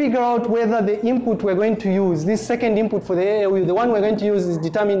we figure out whether the input we're going to use, this second input for the ALU, the one we're going to use, is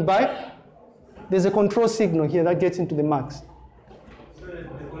determined by, there's a control signal here that gets into the max.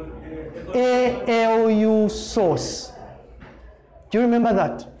 ALU source. Do you remember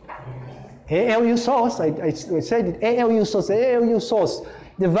that? ALU source, I said it, ALU source, ALU source.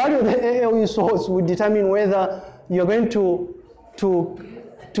 The value of the ALU source will determine whether you're going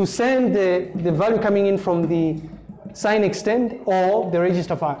to send the value coming in from the sign extend or the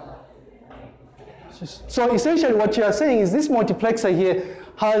register file. So essentially what you are saying is this multiplexer here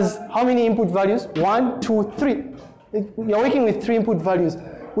has how many input values? 1, 2, 3. You're working with 3 input values,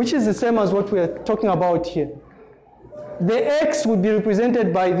 which is the same as what we are talking about here. The X would be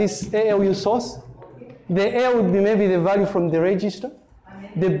represented by this ALU source. The A would be maybe the value from the register.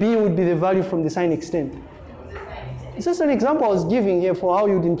 The B would be the value from the sign extend. It's just an example I was giving here for how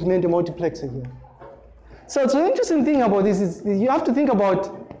you'd implement a multiplexer here. So the interesting thing about this is you have to think about,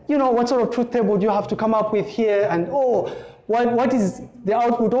 what sort of truth table do you have to come up with here, and what is the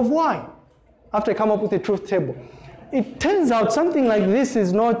output of y after I come up with a truth table. It turns out something like this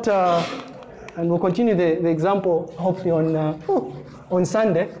is not, and we'll continue the example hopefully on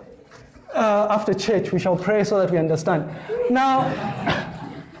Sunday. After church, we shall pray so that we understand. Now,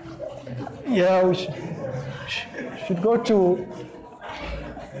 yeah, we should go to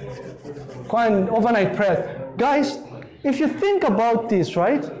an overnight prayer. Guys, if you think about this,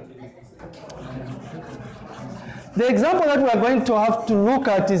 right? The example that we are going to have to look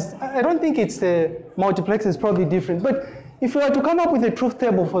at is, I don't think it's the multiplex, is probably different, but if you were to come up with a truth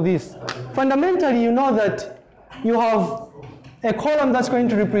table for this, fundamentally you know that you have a column that's going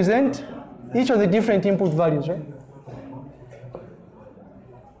to represent each of the different input values, right?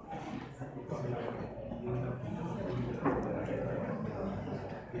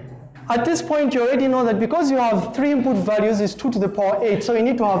 At this point, you already know that because you have 3 input values, it's 2 to the power 8, so you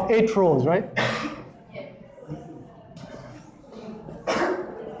need to have 8 rows, right?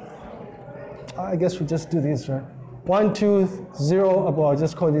 I guess we just do this, right? 1, 2, 0, well, I'll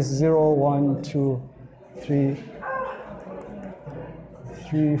just call this 0, 1, 2, 3,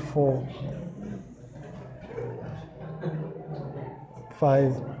 3, 4,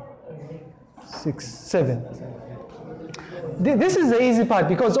 5, 6, 7. This is the easy part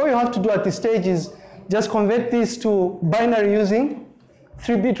because all you have to do at this stage is just convert this to binary using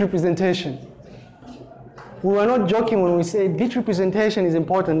 3-bit representation. We were not joking when we say bit representation is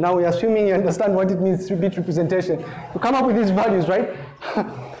important. Now we're assuming you understand what it means, 3-bit representation. You come up with these values, right?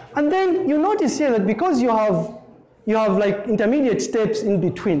 And then you notice here that because you have like intermediate steps in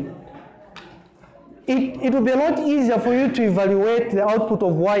between, it will be a lot easier for you to evaluate the output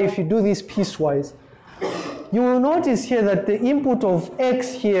of y if you do this piecewise. You will notice here that the input of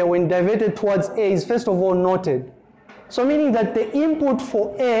x here when diverted towards a is first of all noted. So meaning that the input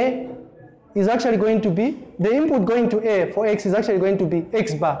for a is actually going to be, the input going to a for x is actually going to be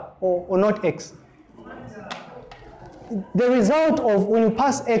x bar or not x. The result of when you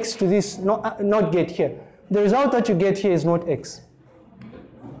pass x to this not gate here, the result that you get here is not x.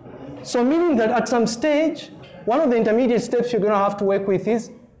 So meaning that at some stage, one of the intermediate steps you're going to have to work with is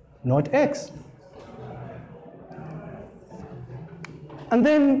not x. And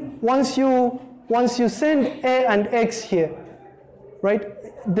then once you send a and x here, right,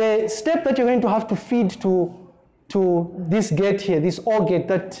 the step that you're going to have to feed to this gate here, this OR gate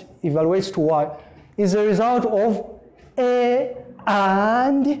that evaluates to y, is a result of a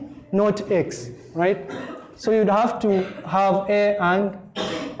and not x, right? So you'd have to have a and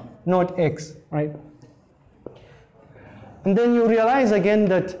not x, right? And then you realize again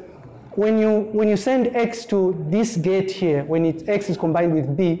that when you send x to this gate here, when x is combined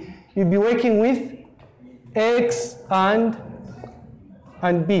with b, you'll be working with x and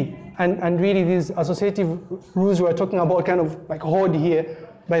b. And really these associative rules we're talking about kind of like hold here.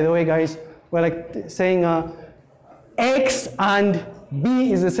 By the way, guys, we're like saying x and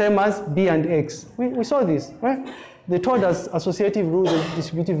b is the same as b and x. We saw this, right? They taught us associative rules and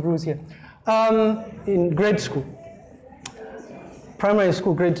distributive rules here in grade school. Primary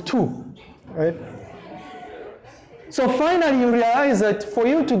school, grade 2, right? So finally you realize that for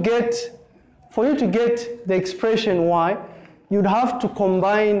you to get the expression y, you'd have to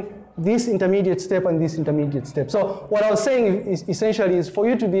combine this intermediate step and this intermediate step. So what I was saying is essentially is for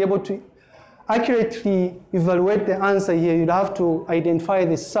you to be able to accurately evaluate the answer here, you'd have to identify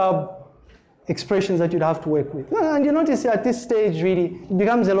the sub expressions that you'd have to work with. And you notice at this stage really it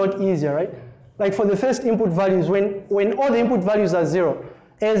becomes a lot easier, right? Like for the first input values, when all the input values are 0,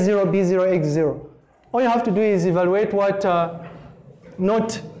 A0, B0, X0, all you have to do is evaluate what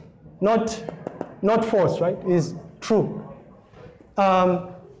not false, right, is true.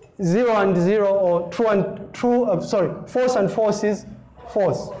 0 and 0 or false and false is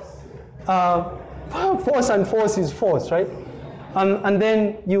false. False and false is false, right? And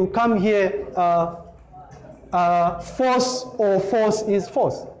then you come here, false or false is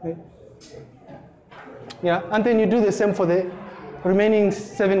false. Right? Yeah, and then you do the same for the remaining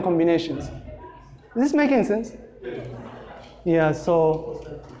 7 combinations. Is this making sense? Yeah, so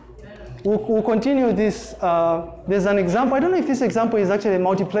we'll continue this. There's an example. I don't know if this example is actually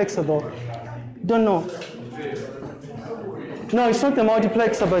multiplexer though. Don't know. No, it's not the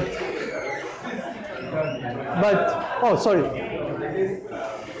multiplexer, but oh, sorry.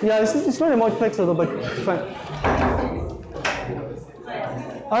 Yeah, it's not a multiplexer though, but fine.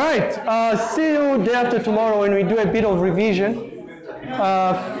 All right, see you day after tomorrow when we do a bit of revision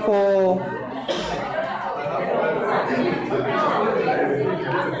for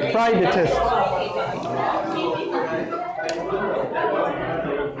Friday test.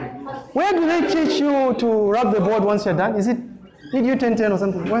 Where do they teach you to rub the board once you're done? Is it, did you 10-10 or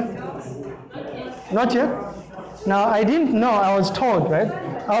something? What? Not yet? Now, I didn't know, I was told, right?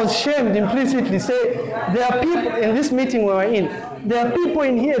 I was shamed implicitly, say, there are people, in this meeting we were in, there are people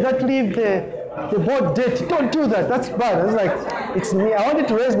in here that leave the board dirty. Don't do that, that's bad. I was like, it's me. I wanted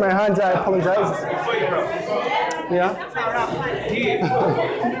to raise my hands, I apologize. Yeah? He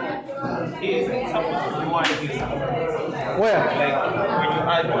isn't supposed to be one here. Where? Like when you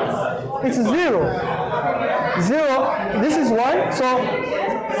add It's 0. 0, this is 1, so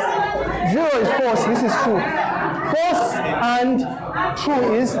 0 is false, this is true. False and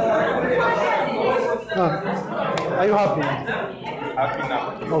true is... Are you happy? happy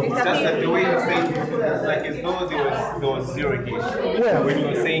now. Okay. It's just that the way you say it, it's like as though there was 0 here. Where? When you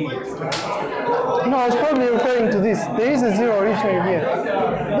were saying it. No, I was probably referring to this. There is a 0 originally here.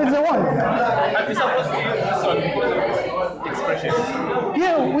 It's a 1. Are you supposed to use this one because of expression?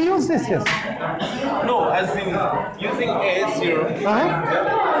 Yeah, we use this, yes. No, as in using a 0.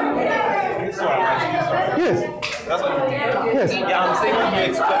 This one, as this one. Yes. That's what you do. Yes. Yeah, I'm saying in your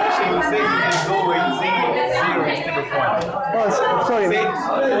explanation, you say it as though we're using 0 instead of 1. Oh, sorry. Say it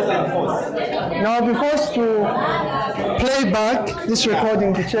false and false. Now I'll be forced to play back this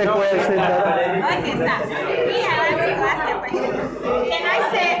recording to check where I said that. Okay, sir. Me, I want to ask a question. Can I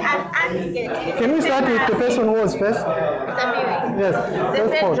say an ant? Can we start with the person who was first? Zambia. Yes. The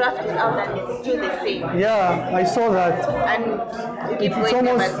First same part. draft is out and it's still the same. Yeah, I saw that. And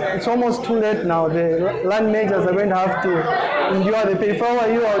It's almost too late now. The land majors are going to have to endure the pay. If I were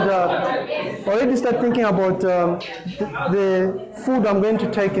you, I would already start thinking about the food I'm going to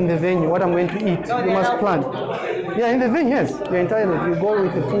take in the venue, what I'm going to eat. You must plan. Yeah, in the venue, yes. You're entitled. You go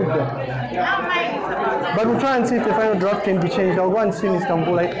with the food there. But we'll try and see if the final draft can be changed. I'll go and see Mr.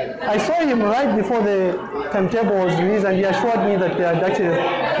 Mbula. I saw him right before the timetable was released, and he assured me that they had actually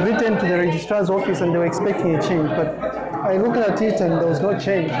written to the registrar's office and they were expecting a change. But I looked at it and there was no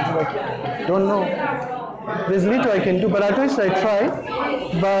change. It's like, don't know. There's little I can do, but at least I try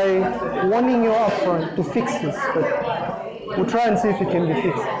by warning you upfront to fix this. But we'll try and see if it can be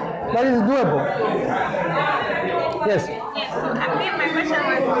fixed. But it's doable. Yes. Yes, so I think my question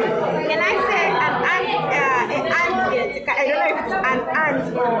was, can I say an ant, I don't know if it's an ant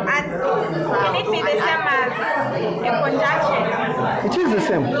or ant, can it be the same as a conjunction? It is the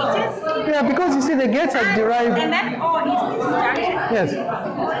same. Yeah, because you see the gates are derived. And then O is disjunction. Yes. I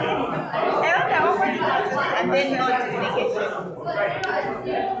want the opposite and then notification.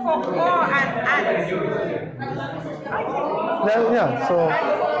 For O and ant. Yeah, so.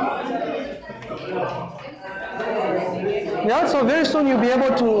 Yeah, so very soon you'll be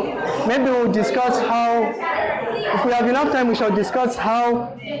able to, maybe we'll discuss how, if we have enough time, we shall discuss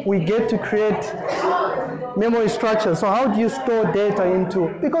how we get to create memory structures. So how do you store data into,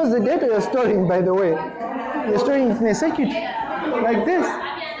 because the data you're storing, by the way, you're storing in a circuit like this.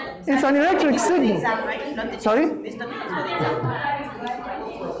 It's an electric signal. Sorry?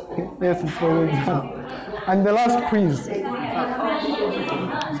 Yes, it's for the exam. And the last quiz.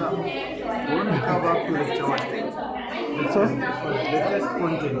 We want to cover up to lecture 1. So? The test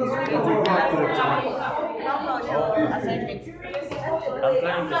content. We will go up to lecture 1. I'm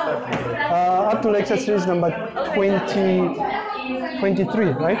planning to start with it. Up to lecture series number 23,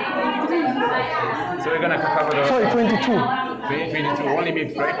 right? So we're gonna cover the Sorry, 22. 22 only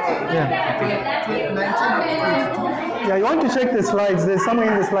mix, right? Yeah. 19 up to 22. Yeah, you want to check the slides. There's somewhere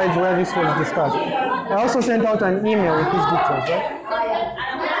in the slides where this was discussed. I also sent out an email with these details, right?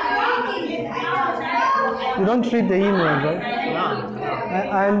 You don't read the emails, right?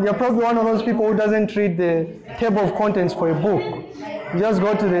 And you're probably one of those people who doesn't read the table of contents for a book. You just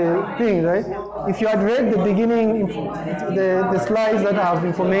go to the thing, right? If you had read the beginning, the slides that have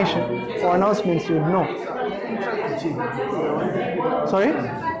information or announcements, you would know. Sorry?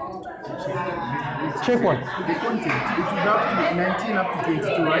 Check what? The content. It will have to 19 up to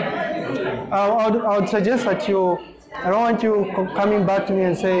 22, right? I would suggest that you, I don't want you coming back to me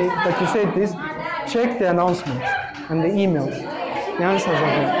and say that you said this. Check the announcements and the emails. The answers are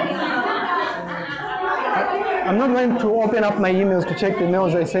there. I'm not going to open up my emails to check the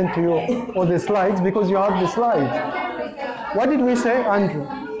mails I sent to you or the slides because you have the slides. What did we say, Andrew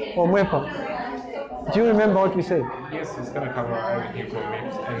or Mwepa? Do you remember what we said? Yes, it's gonna cover everything for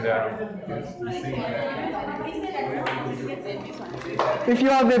mix and if you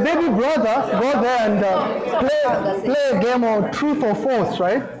have a baby brother, go there and play a game of truth or false,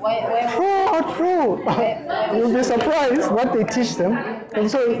 right? True or true. You'll be surprised what they teach them. And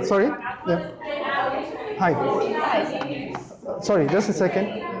so, sorry? Yeah. Hi. Sorry, just a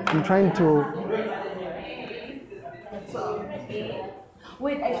second. I'm trying to...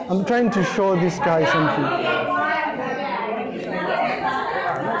 I'm trying to show this guy something.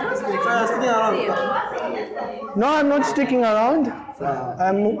 No, I'm not sticking around.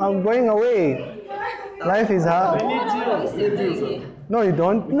 I'm going away. Life is hard. No, you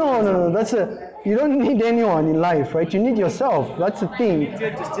don't. No. That's you don't need anyone in life, right? You need yourself. That's the thing. You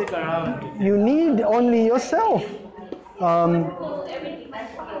get to stick around. You need only yourself.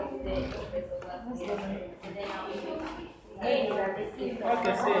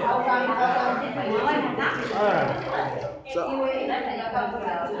 Okay, see. Alright. So,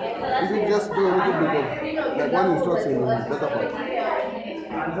 you should just do a little bit of like one instruction in data part.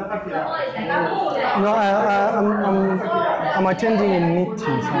 No, I'm attending a meeting, so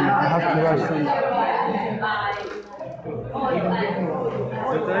I have to rush in.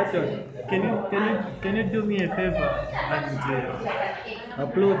 Dr. Can you do me a favor and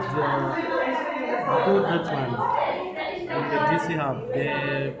upload that one on the GC Hub,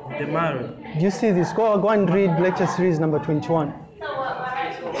 the Maro. Do you see this? Go and read lecture series number 21.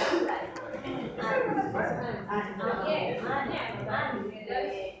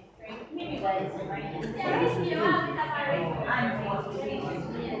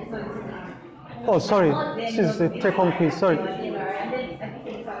 Oh, sorry. This is the take-home quiz. Sorry.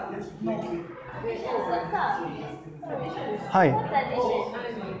 Hi.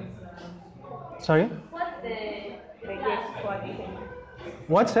 Sorry?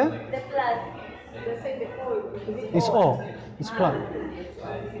 What's that? It's all. It's plus.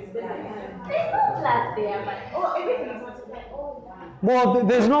 Well,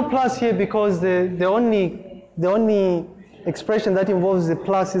 there's no plus here because the only expression that involves the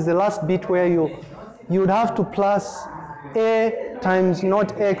plus is the last bit where you would have to plus a times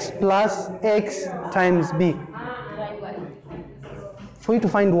not x plus x times b for you to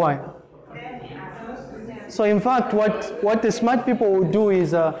find y. So in fact, what the smart people will do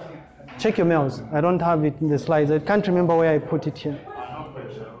is check your mails. I don't have it in the slides. I can't remember where I put it here.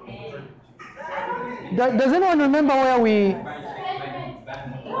 Does anyone remember where we?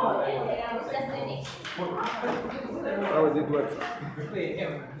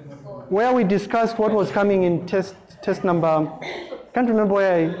 Where we discussed what was coming in test number. Can't remember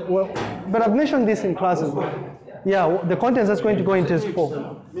where but I've mentioned this in classes. Yeah, the contents that's going to go in test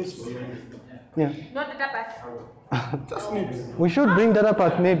 4. Yeah. Not the data path. We should bring data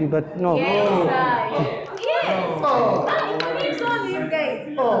path maybe, but no. Yes. Oh. It's on you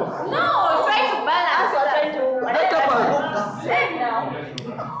guys. Oh. No, try to balance.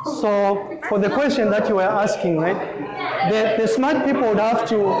 So for the question that you were asking, right? The smart people would have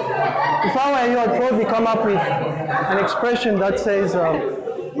to, if I were you, I'd probably come up with an expression that says,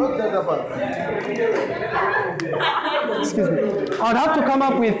 excuse me. I'd have to come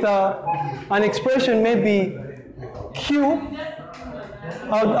up with an expression, maybe Q.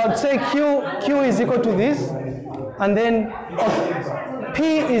 I'd say Q is equal to this, and then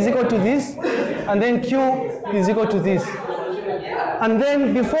P is equal to this, and then Q is equal to this. And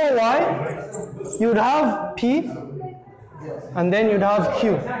then before Y, you'd have P, and then you'd have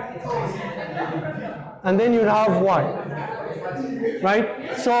Q, and then you'd have Y,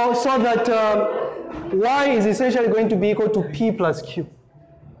 right? So that Y is essentially going to be equal to P plus Q.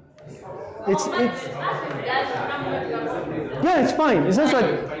 Yeah, it's fine. It's just that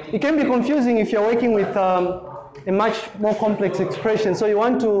it can be confusing if you're working with a much more complex expression. So you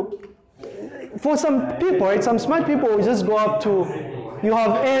want to, for some people, right, some smart people will just go up to, you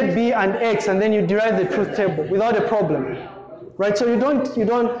have A, B, and X, and then you derive the truth table without a problem, right? So you don't,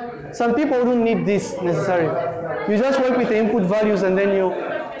 some people don't need this necessarily. You just work with the input values and then you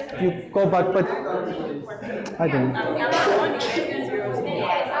go back, but I don't know.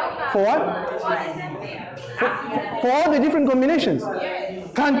 For what? For all the different combinations?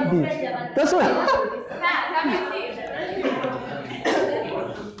 Can't be. That's what.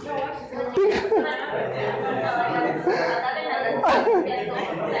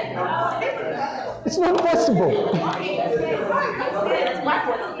 It's not possible.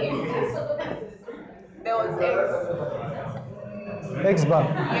 There was X bar.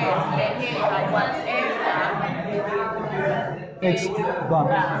 X bar.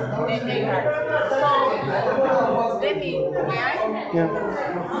 Yeah.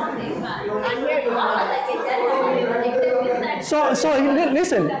 So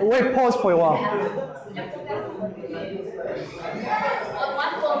listen, wait, pause for a while.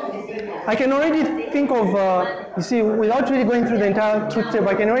 I can already think of, you see, without really going through the entire truth table,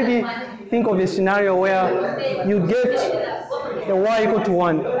 I can already think of a scenario where you get a y equal to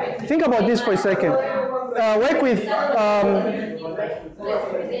 1. Think about this for a second. Work with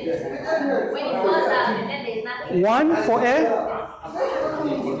 1 for A,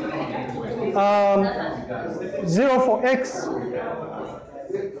 0 for X,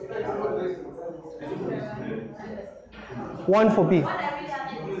 1 for B.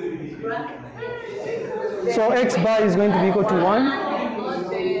 So X bar is going to be equal to 1.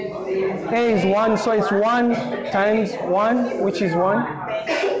 A is 1, so it's 1 times 1, which is 1.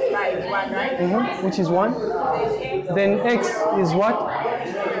 Which is 1. Then X is what?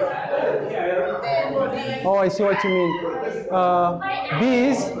 Oh, I see what you mean. B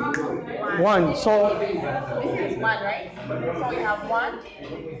is 1. So This is 1, right? So we have 1.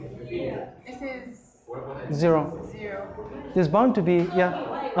 This is 0. 0. There's bound to be, yeah.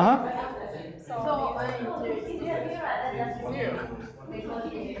 So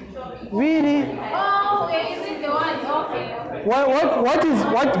Really? Oh, we're using the one. Okay.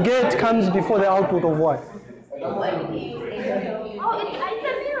 What gate comes before the output of what? Oh, it's a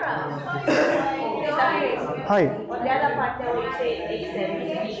mirror. Hi. the other part there we say X and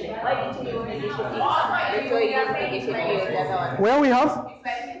negation. Why did you use negation X? That's why you use negation A on the other one. Where we have?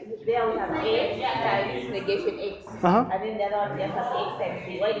 There we have A times negation X. And then the other one we have X times B.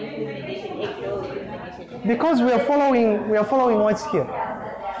 Why did you use negation X or use negation X? Because we are following what's here.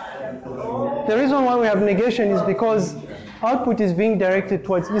 The reason why we have negation is because output is being directed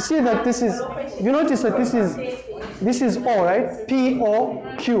towards. You see that this is. You notice that this is O, right? P O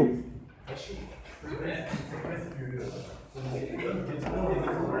Q.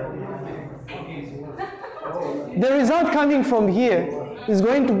 The result coming from here is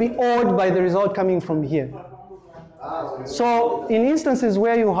going to be awed by the result coming from here. So in instances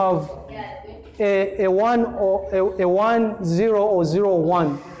where you have a 1 or a 1 0 or 0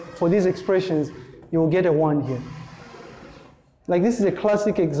 1 for these expressions, you will get a 1 here. Like this is a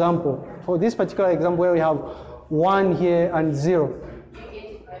classic example. For this particular example where we have 1 here and 0.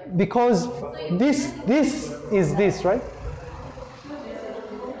 Because this is this, right?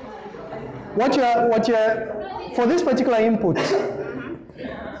 For this particular input,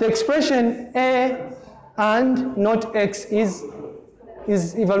 the expression A and not X is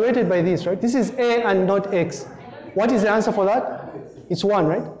evaluated by this, right? This is A and not X. What is the answer for that? It's 1,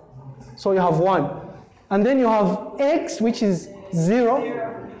 right? So you have 1. And then you have X, which is 0,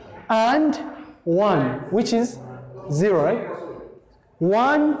 and 1, which is 0, right?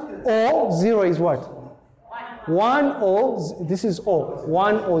 1 or 0 is what? 1 or, this is O.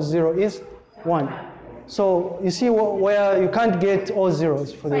 1 or 0 is 1. So you see where you can't get all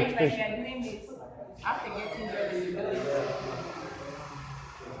zeros for the expression. You're doing this after getting zeros.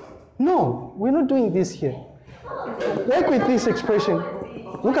 No, we're not doing this here. Work with this expression.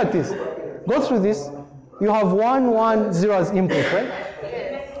 Look at this. Go through this. You have 1, 1, 0 as input, right?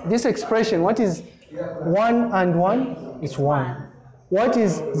 This expression, what is 1 and 1? It's 1. What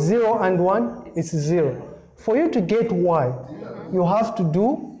is 0 and 1? It's 0. For you to get y, you have to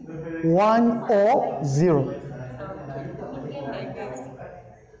do 1 or 0.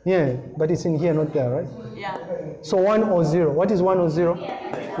 Yeah, but it's in here, not there, right? Yeah. So 1 or 0. What is 1 or 0?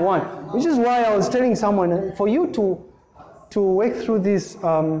 1. Which is why I was telling someone, for you to work through this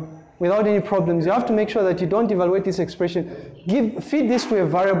without any problems, you have to make sure that you don't evaluate this expression. Feed this to a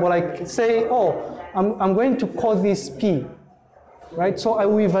variable, like say, oh, I'm going to call this P. Right? So I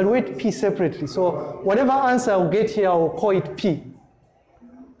will evaluate P separately. So whatever answer I'll get here, I will call it P.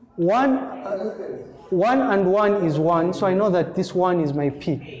 1 and 1 is 1, so I know that this 1 is my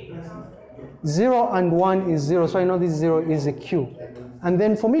P. 0 and 1 is 0, so I know this 0 is a Q. And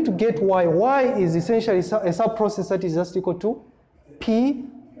then for me to get y is essentially a sub-process that is just equal to P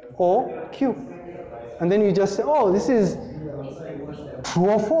or Q. And then you just say, oh, this is true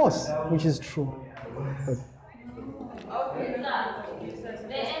or false, which is true.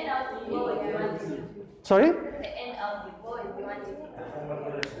 Sorry? The end output, what is the one?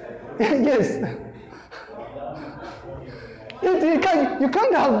 Yes. You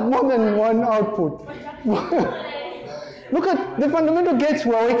can't have more than one output. Look at the fundamental gates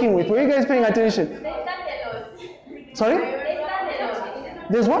we're working with. Were you guys paying attention? Sorry?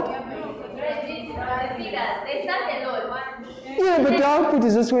 There's what? Yeah, but the output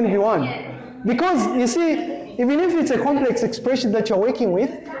is just going to be 1. Because, you see, even if it's a complex expression that you're working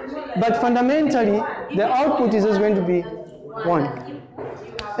with, but fundamentally, the output is just going to be 1.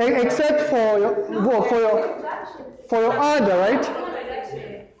 Except for your adder, right?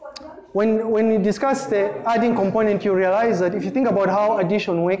 When you discuss the adding component, you realize that if you think about how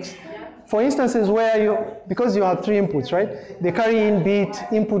addition works, for instances where because you have 3 inputs, right? They carry in bit,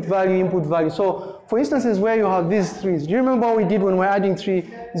 input value. So for instances where you have these 3s, do you remember what we did when we're adding 3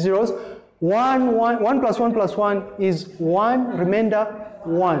 zeros? 1 plus 1 plus 1 is 1, remainder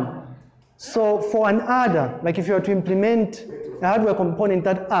 1. So for an adder, like if you were to implement a hardware component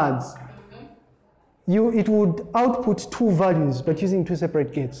that adds, it would output two values, but using two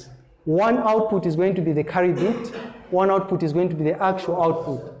separate gates. One output is going to be the carry bit, one output is going to be the actual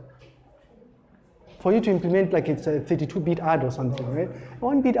output. For you to implement like it's a 32-bit add or something, right?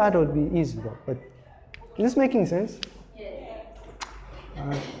 1-bit add would be easy though, but is this making sense? Yes.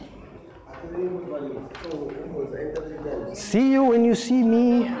 See you when you see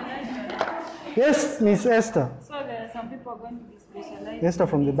me. Yes, Miss Esther. So there are some people going to be specialized. Esther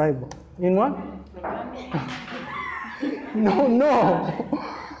from the Bible. In what? No.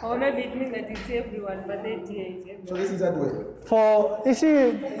 Oh, no, it means that it's everyone, but then here it's everyone. So this is that way. You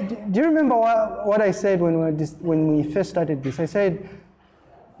see, do you remember what I said when we first started this? I said,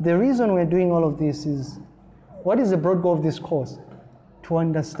 the reason we're doing all of this is, what is the broad goal of this course? To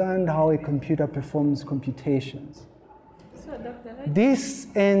understand how a computer performs computations. So, Dr. This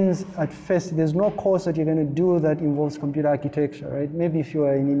ends at first. There's no course that you're going to do that involves computer architecture, right? Maybe if you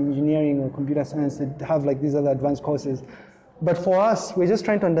are in engineering or computer science, they have like these other advanced courses. But for us, we're just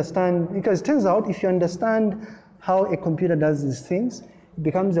trying to understand, because it turns out if you understand how a computer does these things, it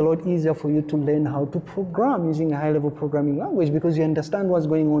becomes a lot easier for you to learn how to program using a high-level programming language, because you understand what's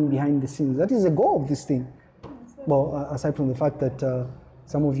going on behind the scenes. That is the goal of this thing. Well, aside from the fact that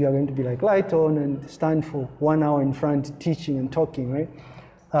some of you are going to be like light on and stand for 1 hour in front teaching and talking, right?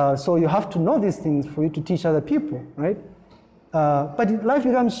 So you have to know these things for you to teach other people, right? But life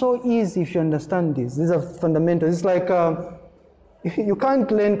becomes so easy if you understand this. These are fundamentals. It's like you can't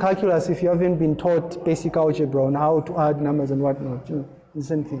learn calculus if you haven't been taught basic algebra on how to add numbers and whatnot. You know, the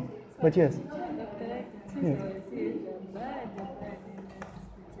same thing. But yes. Yes.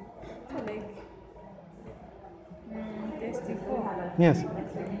 Yes.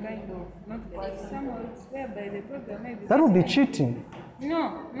 That would be cheating.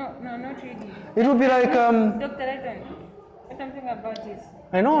 No, not really. It would be like Dr. Ayton, what I'm thinking about is.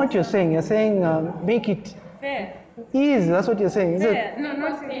 I know what you're saying. You're saying make it Fair. easy. That's what you're saying. Is Fair. No,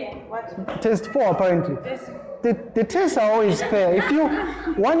 not fair. What? Test 4 apparently. Test. The tests are always fair. If you,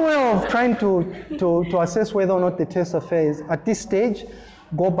 one way of trying to assess whether or not the tests are fair is at this stage,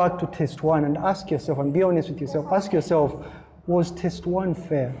 go back to test 1 and ask yourself, and be honest with yourself. Ask yourself, was test 1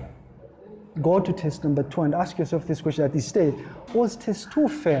 fair? Go to test number 2 and ask yourself this question at this stage. Was test 2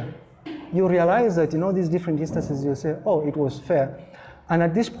 fair? You realize that in all these different instances, you say, oh, it was fair. And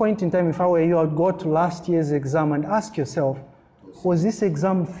at this point in time, if I were you, I would go to last year's exam and ask yourself, was this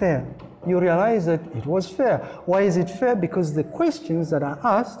exam fair? You realize that it was fair. Why is it fair? Because the questions that are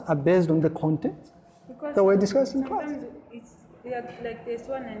asked are based on the content that we're discussing in class. It's like test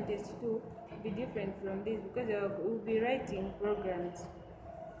 1 and test 2 be different from this, because we'll be writing programs.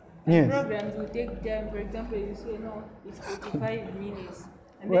 Yes. Programs will take time. For example, you say no, it's 45 minutes.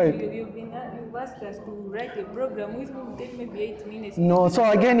 And Right. then you've asked us to write a program which will take maybe 8 minutes. No, so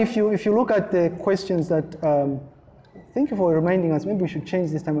again, if you look at the questions that, thank you for reminding us, maybe we should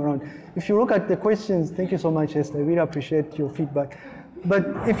change this time around. If you look at the questions, thank you so much, Esther, I really appreciate your feedback. But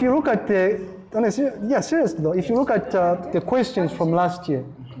if you look at seriously though, if you look at the questions from last year,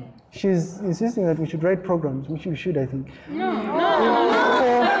 she's insisting that we should write programs, which we should, I think.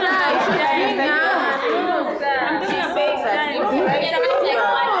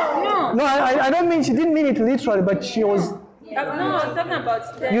 No, I don't mean, she didn't mean it literally, but she was. No, I was talking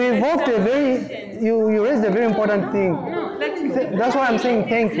about. You invoked you raised a very important thing. No, that's why I'm saying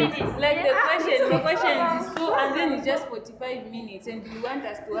thank you. Like the question is full, and then it's just 45 minutes, and you want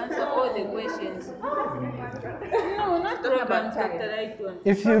us to answer all the questions. No, not programs, Dr. Ayton.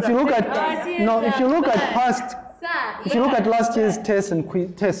 If you look at last year's tests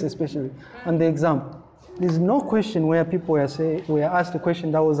and tests especially, and the exam, there's no question where people were asked a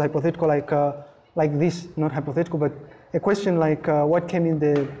question that was hypothetical, like this, not hypothetical, but a question like what came in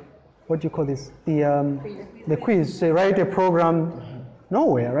the, what do you call this? The quiz. Say write a program.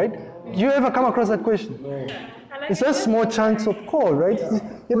 Nowhere, right? Do you ever come across that question? No. It's just small chunks of code, right?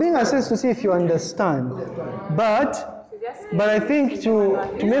 You're being assessed to see if you understand. But I think to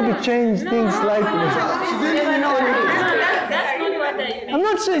maybe change things slightly. I'm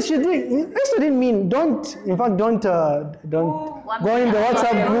not sure she did. Esther didn't mean don't go in the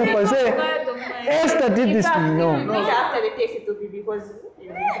WhatsApp group and say Esther did this. No. After the test it will be because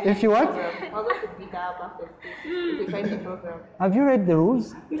if you what? We're going to pick up after the test if we find the program. Have you read the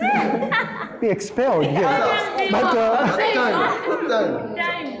rules? Be expelled, yes. But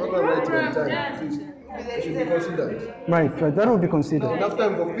time. Program writing time. It should be considered. Right, that will be considered. Enough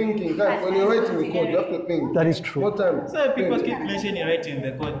time for thinking. When you're writing the code, you have to think. That is true. More time. So people keep mentioning writing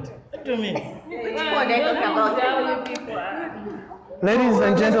the code. What do you mean? Which code are you talking about? Ladies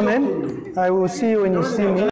and gentlemen, I will see you when you see me.